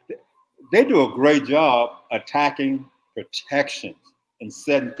on. They do a great job attacking protections and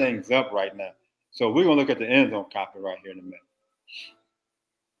setting things up right now. So we're going to look at the end zone copy right here in a minute.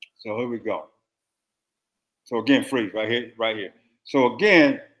 So here we go. So again, freeze right here. So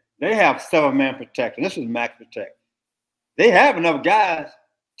again, they have 7-man protection. This is max protect. They have enough guys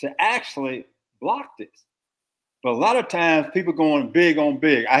to actually block this. But a lot of times people going big on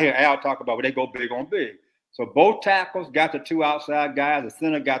big. I hear Al talk about where they go big on big. So both tackles got the 2 outside guys. The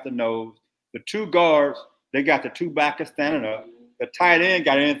center got the nose. The 2 guards, they got the 2 backers standing up. The tight end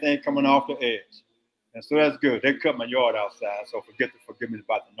got anything coming off the edge. And so that's good. They cut my yard outside, so forgive me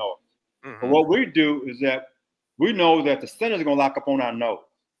about the noise. Mm-hmm. But what we do is that we know that the center is going to lock up on our nose.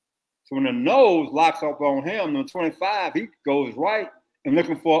 So when the nose locks up on him, on 25, he goes right and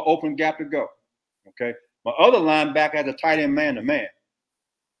looking for an open gap to go. Okay. My other linebacker has a tight end man-to-man.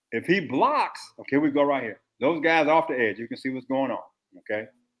 If he blocks, okay, we go right here. Those guys off the edge, you can see what's going on. Okay.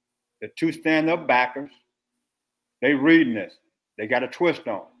 The 2 stand-up backers, they reading this. They got a twist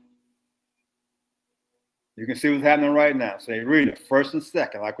on. You can see what's happening right now. So they read it first and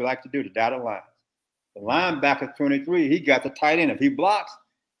second, like we like to do, the dotted lines. The linebacker 23, he got the tight end. If he blocks,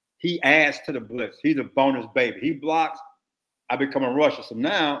 he adds to the blitz. He's a bonus baby. He blocks, I become a rusher. So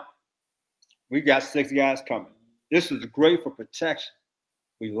now We got 6 guys coming. This is great for protection.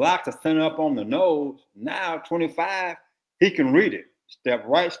 We lock the center up on the nose. Now 25, he can read it. Step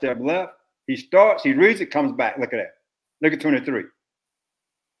right, step left. He starts, he reads it, comes back. Look at that. Look at 23.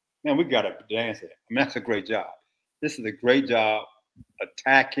 Man, we got to dance it. I mean, that's a great job. This is a great job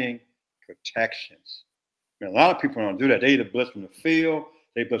attacking protections. I mean, a lot of people don't do that. They either blitz from the field,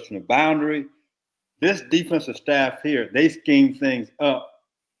 they blitz from the boundary. This defensive staff here, they scheme things up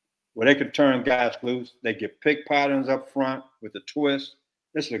where they can turn guys loose. They get pick patterns up front with the twist.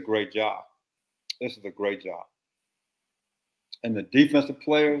 This is a great job. This is a great job. And the defensive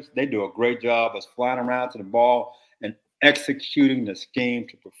players, they do a great job of flying around to the ball and executing the scheme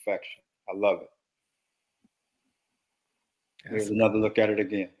to perfection. I love it. Here's another look at it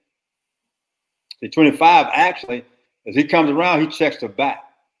again. The 25, actually, as he comes around, he checks the back.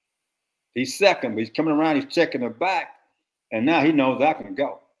 He's second, but he's coming around, he's checking the back, and now he knows I can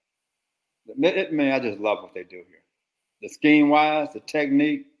go. Man, I just love what they do here. The scheme-wise, the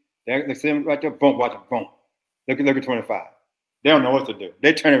technique, they see him right there, boom, watch it, boom. Look at 25. They don't know what to do.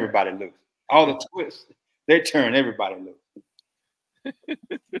 They turn everybody loose. All the twists, they turn everybody loose.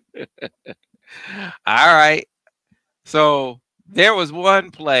 All right. So there was one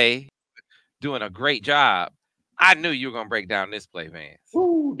play doing a great job. I knew you were going to break down this play, Vance.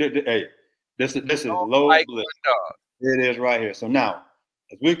 Ooh, hey, this is low blitz. It is right here. So now,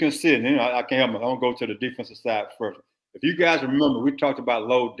 as we can see, and I can't help it. I'm going to go to the defensive side first. If you guys remember, we talked about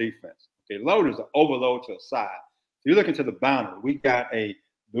load defense. Okay, load is an overload to a side. So you're looking to the boundary. We got a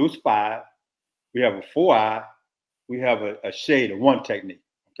loose 5. We have a 4-eye. We have a shade of 1 technique.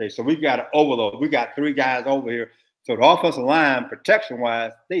 Okay, so we got an overload. We got 3 guys over here. So the offensive line,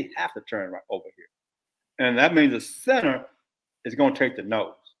 protection-wise, they have to turn right over here. And that means the center is going to take the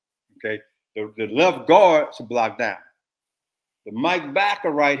nose. Okay, the left guard should block down. The Mike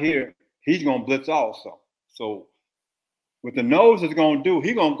backer right here, he's going to blitz also. So what the nose is going to do,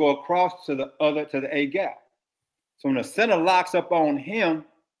 he's going to go across to the A gap. So when the center locks up on him,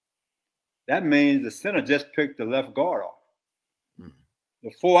 that means the center just picked the left guard off.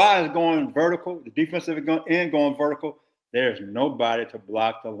 The 4-eye is going vertical. The defensive end going vertical. There's nobody to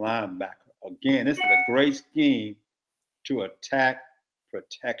block the linebacker. Again, this is a great scheme to attack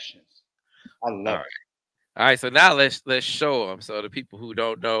protections. I love it. All right, so now let's show them. So the people who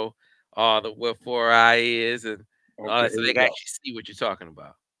don't know what 4-eye is and so they can actually see what you're talking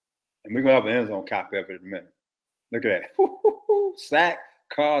about. And we're gonna have an end zone copy of it in a minute. Look at that. Sack,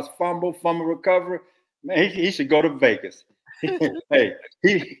 cause fumble recovery. Man, he should go to Vegas. Hey,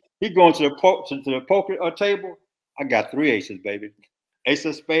 he going to the poker table. I got 3 aces, baby. Ace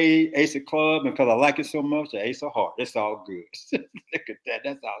of spade, ace of club, and because I like it so much, the ace of heart. It's all good. Look at that.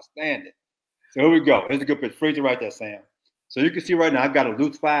 That's outstanding. So here we go. Here's a good pitch. Freeze it right there, Sam. So you can see right now, I've got a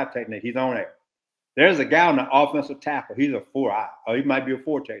loose 5 technique. He's on there. There's a guy on the offensive tackle. He's a 4-eye, or he might be a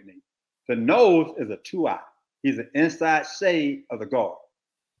 4 technique. The nose is a 2-eye. He's an inside shade of the guard.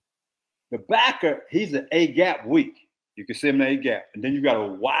 The backer, he's an A-gap weak. You can see him in the A-gap. And then you got a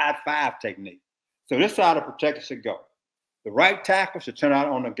wide 5 technique. So this side of the protector should go. The right tackle should turn out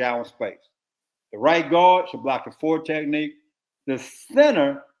on the guy in space. The right guard should block the 4 technique. The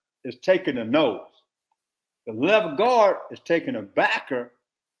center is taking the nose. The left guard is taking the backer,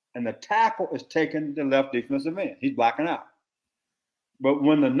 and the tackle is taking the left defensive end. He's blocking out. But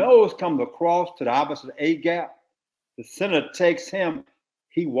when the nose comes across to the opposite A gap, the center takes him,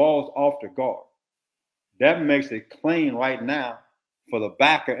 he walls off the guard. That makes it clean right now for the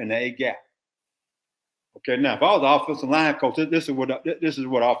backer in the A gap. Okay, now if I was the offensive line coach, this is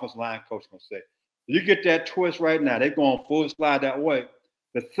what offensive line coach is gonna say. You get that twist right now, they're going full slide that way.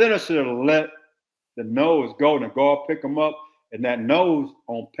 The center should have let the nose go and the guard pick them up, and that nose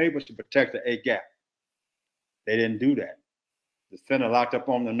on paper should protect the A gap. They didn't do that. The center locked up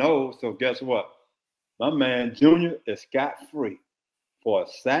on the nose, so guess what? My man Junior is scot-free for a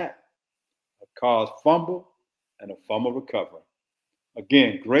sack, a caused fumble, and a fumble recovery.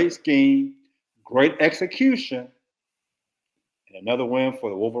 Again, great scheme, great execution, and another win for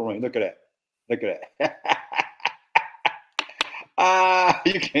the Wolverines. Look at that. Look at that.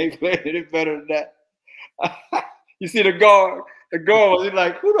 You can't play any better than that. You see the guard. The guard was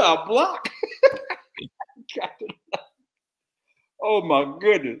like, who do I block? Oh, my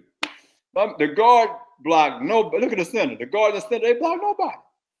goodness. The guard blocked nobody. Look at the center. The guard and the center, they blocked nobody.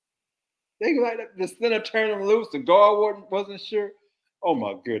 They like the center turned them loose. The guard wasn't sure. Oh,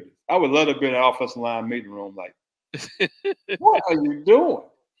 my goodness. I would love to be in an offensive line meeting room like, what are you doing?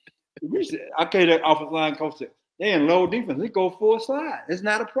 I tell you that offensive line coach said, they in low defense. They go full slide. It's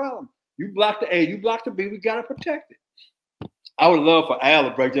not a problem. You block the A, you block the B, we got to protect it. I would love for Al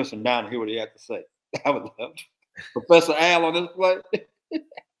to break this one down and hear what he had to say. I would love Professor Al on this play.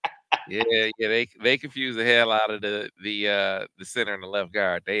 Yeah, they confuse the hell out of the center and the left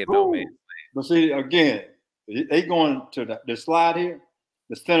guard. They know, man. But see, again, they going to the slide here.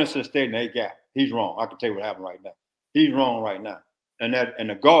 The center should stay in the A gap. He's wrong. I can tell you what happened right now. He's wrong right now. And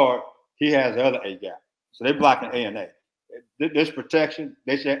the guard, he has the other A gap. So they're blocking A and A. This protection,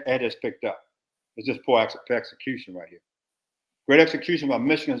 they should have this picked up. It's just poor execution right here. Great execution by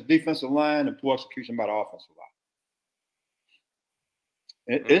Michigan's defensive line and poor execution by the offensive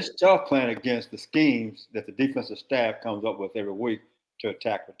line. It's tough playing against the schemes that the defensive staff comes up with every week to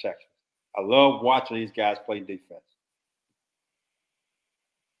attack protection. I love watching these guys play defense.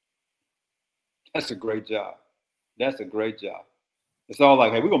 That's a great job. That's a great job. It's all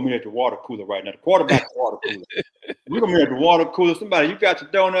like, hey, we're going to meet at the water cooler right now. The quarterback's water cooler. We're going to meet at the water cooler. Somebody, you got the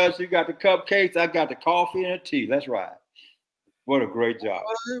donuts, you got the cupcakes, I got the coffee and the tea. Let's ride. What a great job.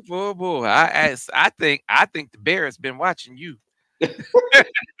 Boy. I think the Bears been watching you.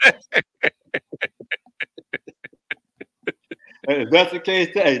 If that's the case,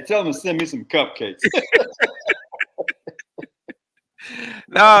 hey, tell them to send me some cupcakes.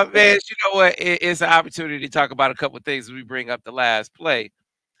 No, man, you know what? It's an opportunity to talk about a couple of things as we bring up the last play.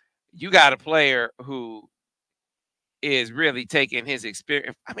 You got a player who is really taking his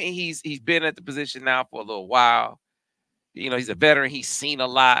experience. I mean, he's been at the position now for a little while. You know, he's a veteran. He's seen a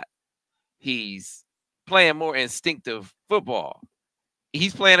lot. He's playing more instinctive football.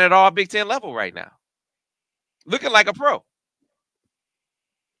 He's playing at all Big Ten level right now. Looking like a pro.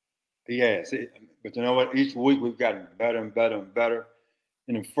 He has. But you know what? Each week we've gotten better and better and better.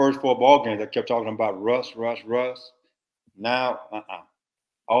 In the first 4 ball games, I kept talking about Russ. Now,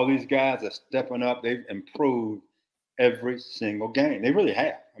 all these guys are stepping up. They've improved every single game. They really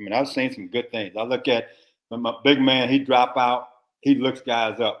have. I mean, I've seen some good things. I look at my big man, he drop out, he looks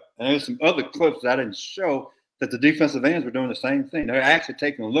guys up. And there's some other clips that I didn't show that the defensive ends were doing the same thing. They're actually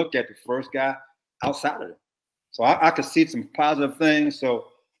taking a look at the first guy outside of them. So I could see some positive things. So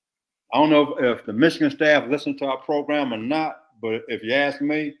I don't know if the Michigan staff listened to our program or not, but if you ask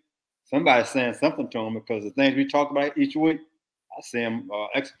me, somebody's saying something to them because the things we talk about each week, I see them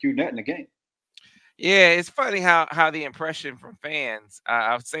executing that in the game. Yeah, it's funny how the impression from fans,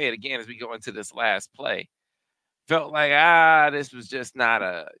 I'll say it again as we go into this last play, felt like, this was just not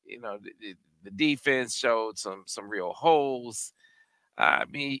the defense showed some real holes. I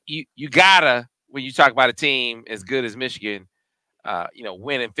mean, you gotta, when you talk about a team as good as Michigan,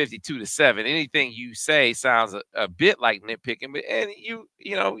 winning 52-7, anything you say sounds a bit like nitpicking, but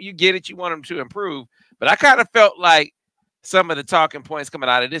you get it. You want them to improve, but I kind of felt like some of the talking points coming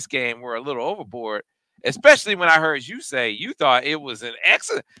out of this game were a little overboard, especially when I heard you say you thought it was an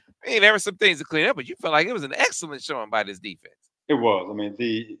excellent. I mean, there were some things to clean up, but you felt like it was an excellent showing by this defense. It was. I mean,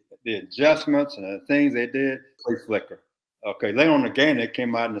 the adjustments and the things they did, play flicker. Okay, later on in the game, they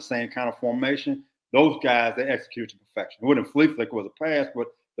came out in the same kind of formation. Those guys, they executed to perfection. It wasn't flea flicker, was a pass, but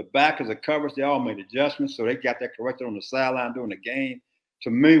the backers, the covers, they all made adjustments, so they got that corrected on the sideline during the game.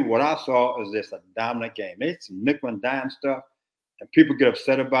 To me, what I saw is just a dominant game. They had some nickel and dime stuff, and people get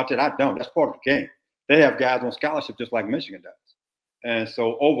upset about that. I don't. That's part of the game. They have guys on scholarship just like Michigan does. And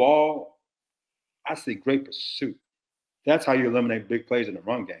so overall, I see great pursuit. That's how you eliminate big plays in the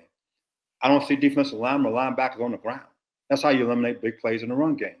run game. I don't see defensive linemen or linebackers on the ground. That's how you eliminate big plays in the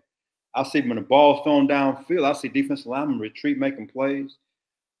run game. I see when the ball's thrown downfield, I see defensive linemen retreat, making plays,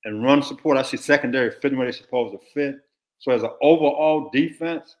 and run support. I see secondary fitting where they're supposed to fit. So as an overall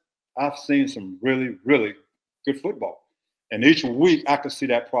defense, I've seen some really, really good football. And each week, I can see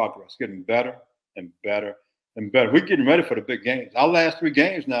that progress getting better and better and better. We're getting ready for the big games. Our last 3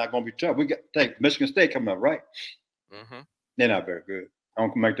 games now are going to be tough. We got to take Michigan State coming up, right? Mm-hmm. They're not very good. I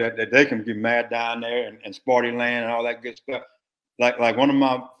don't make that. They can get mad down there and Sparty Land and all that good stuff. Like one of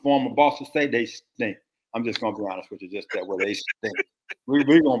my former bosses say, they stink. I'm just going to be honest with you, just that way. They stink. We're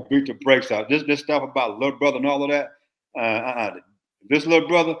going to beat the brakes out. This stuff about little brother and all of that, this little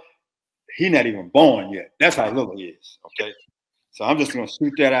brother, he not even born yet. That's how little he is, okay? So I'm just going to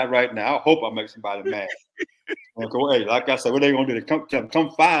shoot that out right now. I hope I make somebody mad. Okay, hey, like I said, what they going to do? They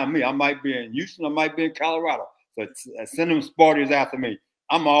come find me. I might be in Houston. I might be in Colorado. So send them Spartans after me.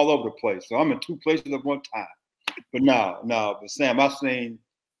 I'm all over the place. So I'm in 2 places at one time. But but Sam, I've seen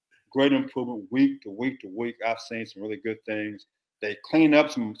great improvement week to week to week. I've seen some really good things. They clean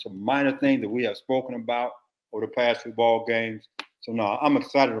up some minor things that we have spoken about over the past 2 ball games. So I'm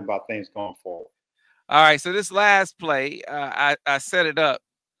excited about things going forward. All right. So this last play, I set it up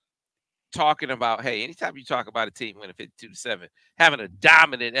talking about, hey, anytime you talk about a team winning 52-7, having a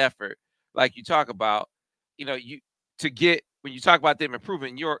dominant effort like you talk about, you to get when you talk about them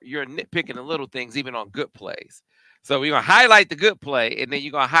improving, you're nitpicking the little things, even on good plays. So we're gonna highlight the good play, and then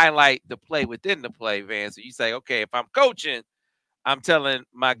you're gonna highlight the play within the play, Vance. So you say, okay, if I'm coaching, I'm telling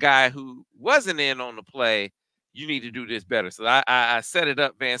my guy who wasn't in on the play, you need to do this better. So I set it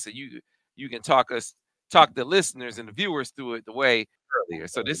up, Vance, so you can talk the listeners and the viewers through it the way earlier.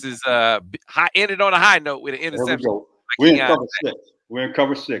 So this is ended on a high note with an interception. Here we go. We're in cover 6. We're in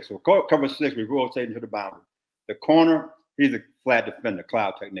cover 6. So cover 6, we rotate into the boundary. The corner, he's a flat defender,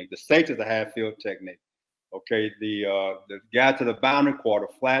 cloud technique. The safety is a half field technique. Okay, the guy to the boundary, quarter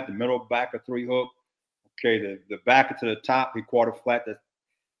flat. The middle back, a 3-hook. Okay, the backer to the top, he quarter flat. The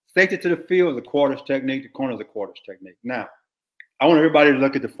safety to the field is a quarters technique. The corner is a quarters technique. Now, I want everybody to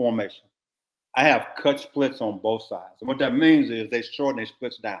look at the formation. I have cut splits on both sides. And what that means is they shorten their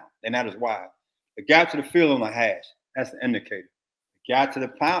splits down. They're not as wide. The guy to the field on the hash, that's the indicator. The guy to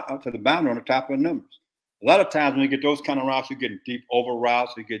the boundary on the top of the numbers. A lot of times when you get those kind of routes, you're getting deep over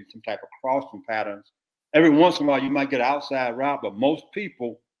routes, you're getting some type of crossing patterns. Every once in a while, you might get an outside route, but most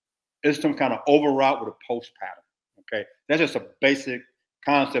people, it's some kind of over route with a post pattern. Okay, that's just a basic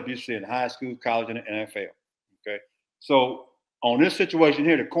concept you see in high school, college, and the NFL. Okay, so on this situation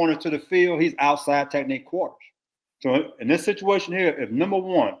here, the corner to the field, he's outside technique quarters. So in this situation here, if number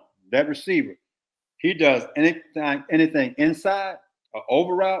one, that receiver, he does anything inside or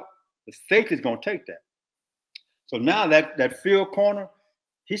over route, the safety is going to take that. So now that field corner,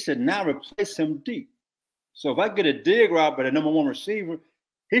 he should now replace him deep. So if I get a dig route by the number one receiver,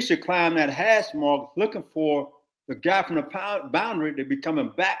 he should climb that hash mark looking for the guy from the boundary to be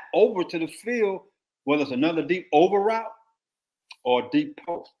coming back over to the field, whether it's another deep over route or deep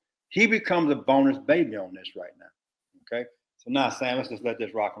post. He becomes a bonus baby on this right now. Okay. So now, Sam, let's just let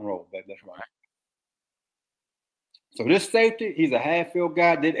this rock and roll, baby. Let's rock. So this safety, he's a half field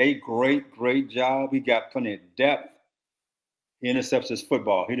guy, did a great job. He got plenty of depth. He intercepts his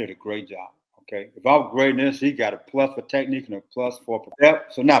football. He did a great job. Okay. If I'm grading this, he got a plus for technique and a plus for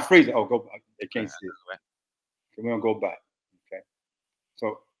depth. So now freeze it. Oh, go back. They can't see it. So we're gonna go back. Okay.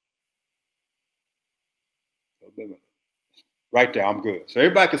 So right there, I'm good. So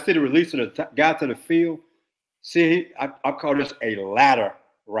everybody can see the release of the guy to the field. See, I call this a ladder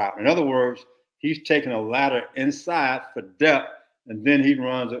route. In other words, he's taking a ladder inside for depth, and then he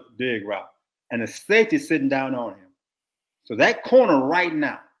runs a dig route. And the safety's sitting down on him. So that corner right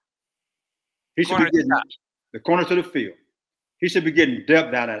now, he should be getting the corner to the field. He should be getting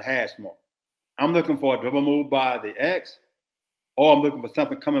depth down that hash mark. I'm looking for a double move by the X, or I'm looking for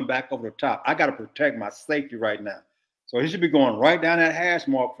something coming back over the top. I got to protect my safety right now. So he should be going right down that hash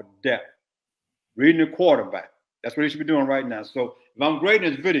mark for depth, reading the quarterback. That's what he should be doing right now. So if I'm grading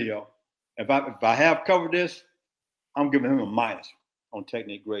this video, if I have covered this, I'm giving him a minus on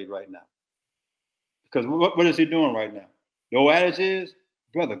technique grade right now. Because what is he doing right now? The old adage is,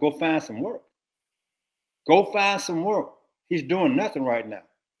 brother, go find some work. Go find some work. He's doing nothing right now.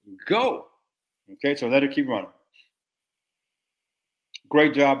 Go. Okay, so let it keep running.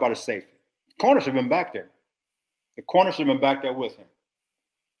 Great job by the safety. The corner should have been back there. The corner should have been back there with him.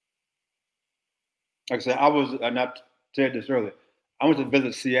 Like I said, I said this earlier. I went to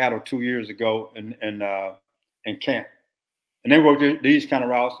visit Seattle 2 years ago in camp. And they worked these kind of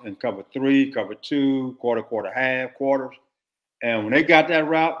routes in cover 3, cover 2, quarter, half, quarters. And when they got that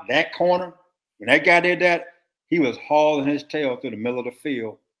route, that corner, when that guy did that, he was hauling his tail through the middle of the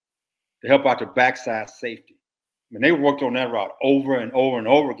field to help out the backside safety. I mean, they worked on that route over and over and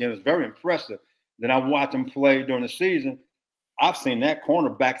over again. It was very impressive. Then I watched them play during the season. I've seen that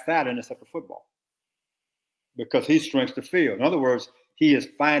corner backside intercept the football because he shrinks the field. In other words, he is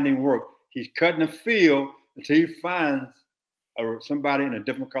finding work. He's cutting the field until he finds somebody in a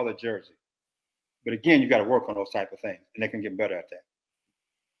different color jersey. But again, you got to work on those type of things, and they can get better at that.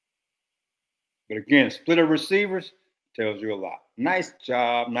 But again, split of receivers tells you a lot. Nice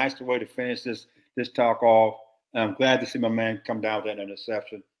job. Nice way to finish this talk off. And I'm glad to see my man come down with that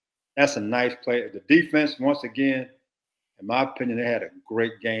interception. That's a nice play. The defense, once again, in my opinion, they had a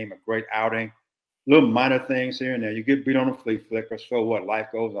great game, a great outing. Little minor things here and there. You get beat on a flea flicker, so what? Life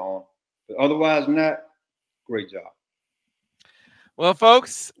goes on. But otherwise than that, great job. Well,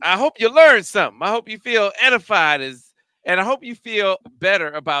 folks, I hope you learned something. I hope you feel edified, and I hope you feel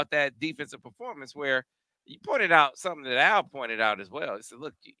better about that defensive performance where you pointed out something that Al pointed out as well. He said,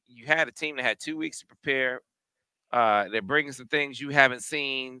 look, you had a team that had 2 weeks to prepare. They're bringing some things you haven't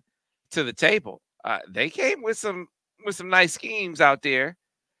seen to the table. They came with some nice schemes out there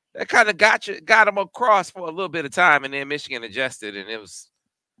that kind of got them across for a little bit of time, and then Michigan adjusted, and it was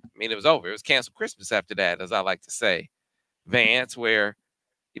over. It was canceled Christmas after that, as I like to say, Vance, where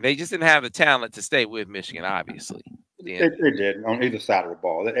they just didn't have the talent to stay with Michigan, obviously. It did on either side of the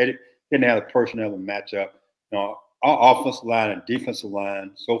ball. They didn't have the personnel to match up. You know, our offensive line and defensive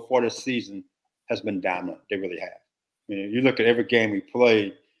line so far this season has been dominant. They really have. I mean, you look at every game we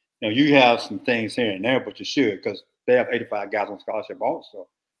played. You know, you have some things here and there, but you should because they have 85 guys on scholarship also.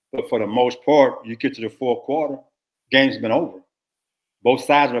 But for the most part, you get to the fourth quarter, game's been over. Both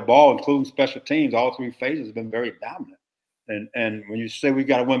sides of the ball, including special teams, all three phases have been very dominant. And when you say we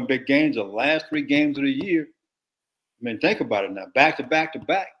got to win big games, the last 3 games of the year, I mean, think about it now. Back to back to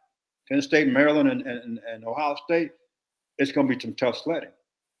back. Penn State, Maryland, and Ohio State, it's going to be some tough sledding.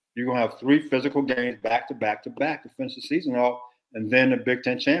 You're going to have 3 physical games back to back to back to finish the season off, and then the Big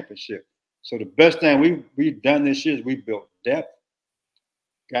Ten championship. So the best thing we've done this year is we built depth.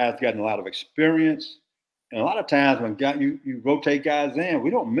 Guys gotten a lot of experience. And a lot of times when you rotate guys in, we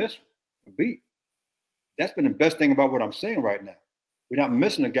don't miss a beat. That's been the best thing about what I'm saying right now. We're not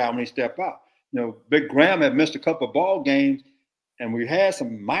missing a guy when he step out. You know, Big Graham had missed a couple of ball games, and we had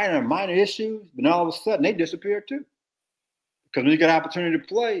some minor issues, but all of a sudden they disappeared too. Because when you get an opportunity to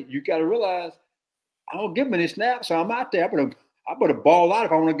play, you got to realize I don't give him any snaps, so I'm out there. I better ball out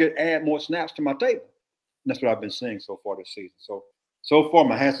if I want to add more snaps to my table. And that's what I've been seeing so far this season. So far,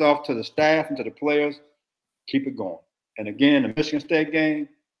 my hats off to the staff and to the players. Keep it going. And again, the Michigan State game,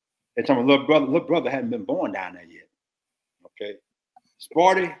 they told me little brother hadn't been born down there yet. Okay,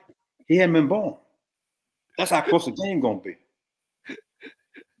 Sparty, he hadn't been born. That's how close the game gonna be.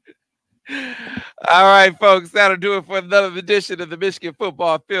 All right, folks, that'll do it for another edition of the Michigan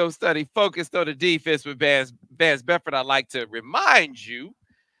Football Film Study focused on the defense with Vance Bedford. I'd like to remind you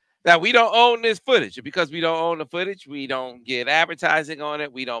that we don't own this footage. And because we don't own the footage, we don't get advertising on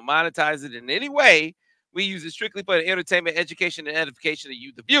it. We don't monetize it in any way. We use it strictly for the entertainment, education, and edification of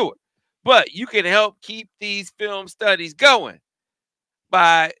you, the viewer. But you can help keep these film studies going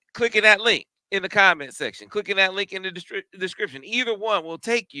by clicking that link in the comment section, clicking that link in the description. Either one will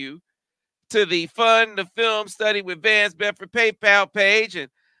take you to the Fund the Film Study with Vance Bedford PayPal page. And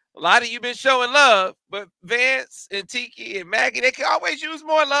a lot of you been showing love, but Vance and Tiki and Maggie, they can always use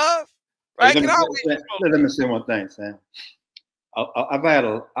more love. Right? Hey, let me say one thing, Sam.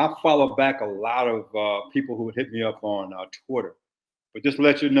 I follow back a lot of people who would hit me up on Twitter. But just to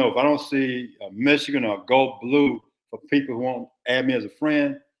let you know, if I don't see Michigan or Go Blue for people who won't add me as a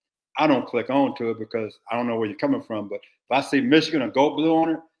friend, I don't click on to it because I don't know where you're coming from. But if I see Michigan or Go Blue on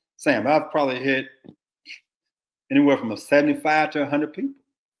it, Sam, I've probably hit anywhere from 75 to 100 people.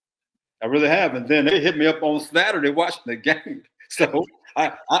 I really have. And then they hit me up on Saturday watching the game. So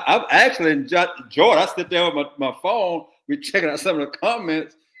I'm actually enjoyed. I sit there with my phone, we checking out some of the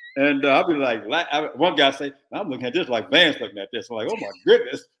comments, and I'll be like, one guy say, I'm looking at this like Vance looking at this. I'm like, oh my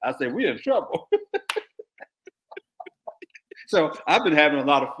goodness. I say, we in trouble. So I've been having a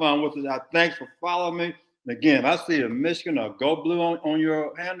lot of fun with it. Thanks for following me. And again, if I see a Michigan or Go Blue on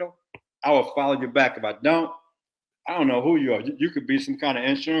your handle, I will follow you back. If I don't know who you are. You could be some kind of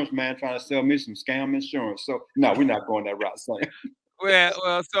insurance man trying to sell me some scam insurance. So no, we're not going that route, Sam.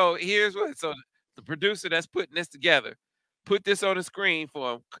 Well, so here's what. So the producer that's putting this together, put this on the screen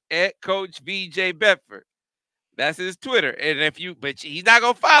for him at Coach VJ Bedford. That's his Twitter. And but he's not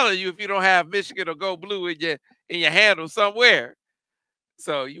gonna follow you if you don't have Michigan or Go Blue in your handle somewhere.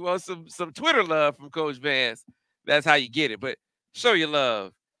 So you want some Twitter love from Coach Vance. That's how you get it. But show your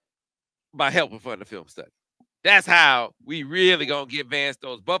love by helping fund the film study. That's how we really gonna get Vance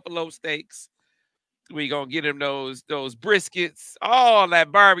those buffalo steaks. We gonna get him those briskets, all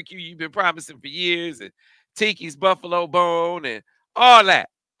that barbecue you've been promising for years, and Tiki's buffalo bone and all that.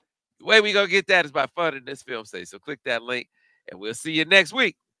 The way we gonna get that is by funding this film study. So click that link, and we'll see you next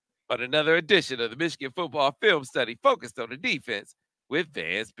week on another edition of the Michigan Football Film Study focused on the defense with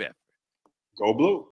Vance Bedford. Go Blue.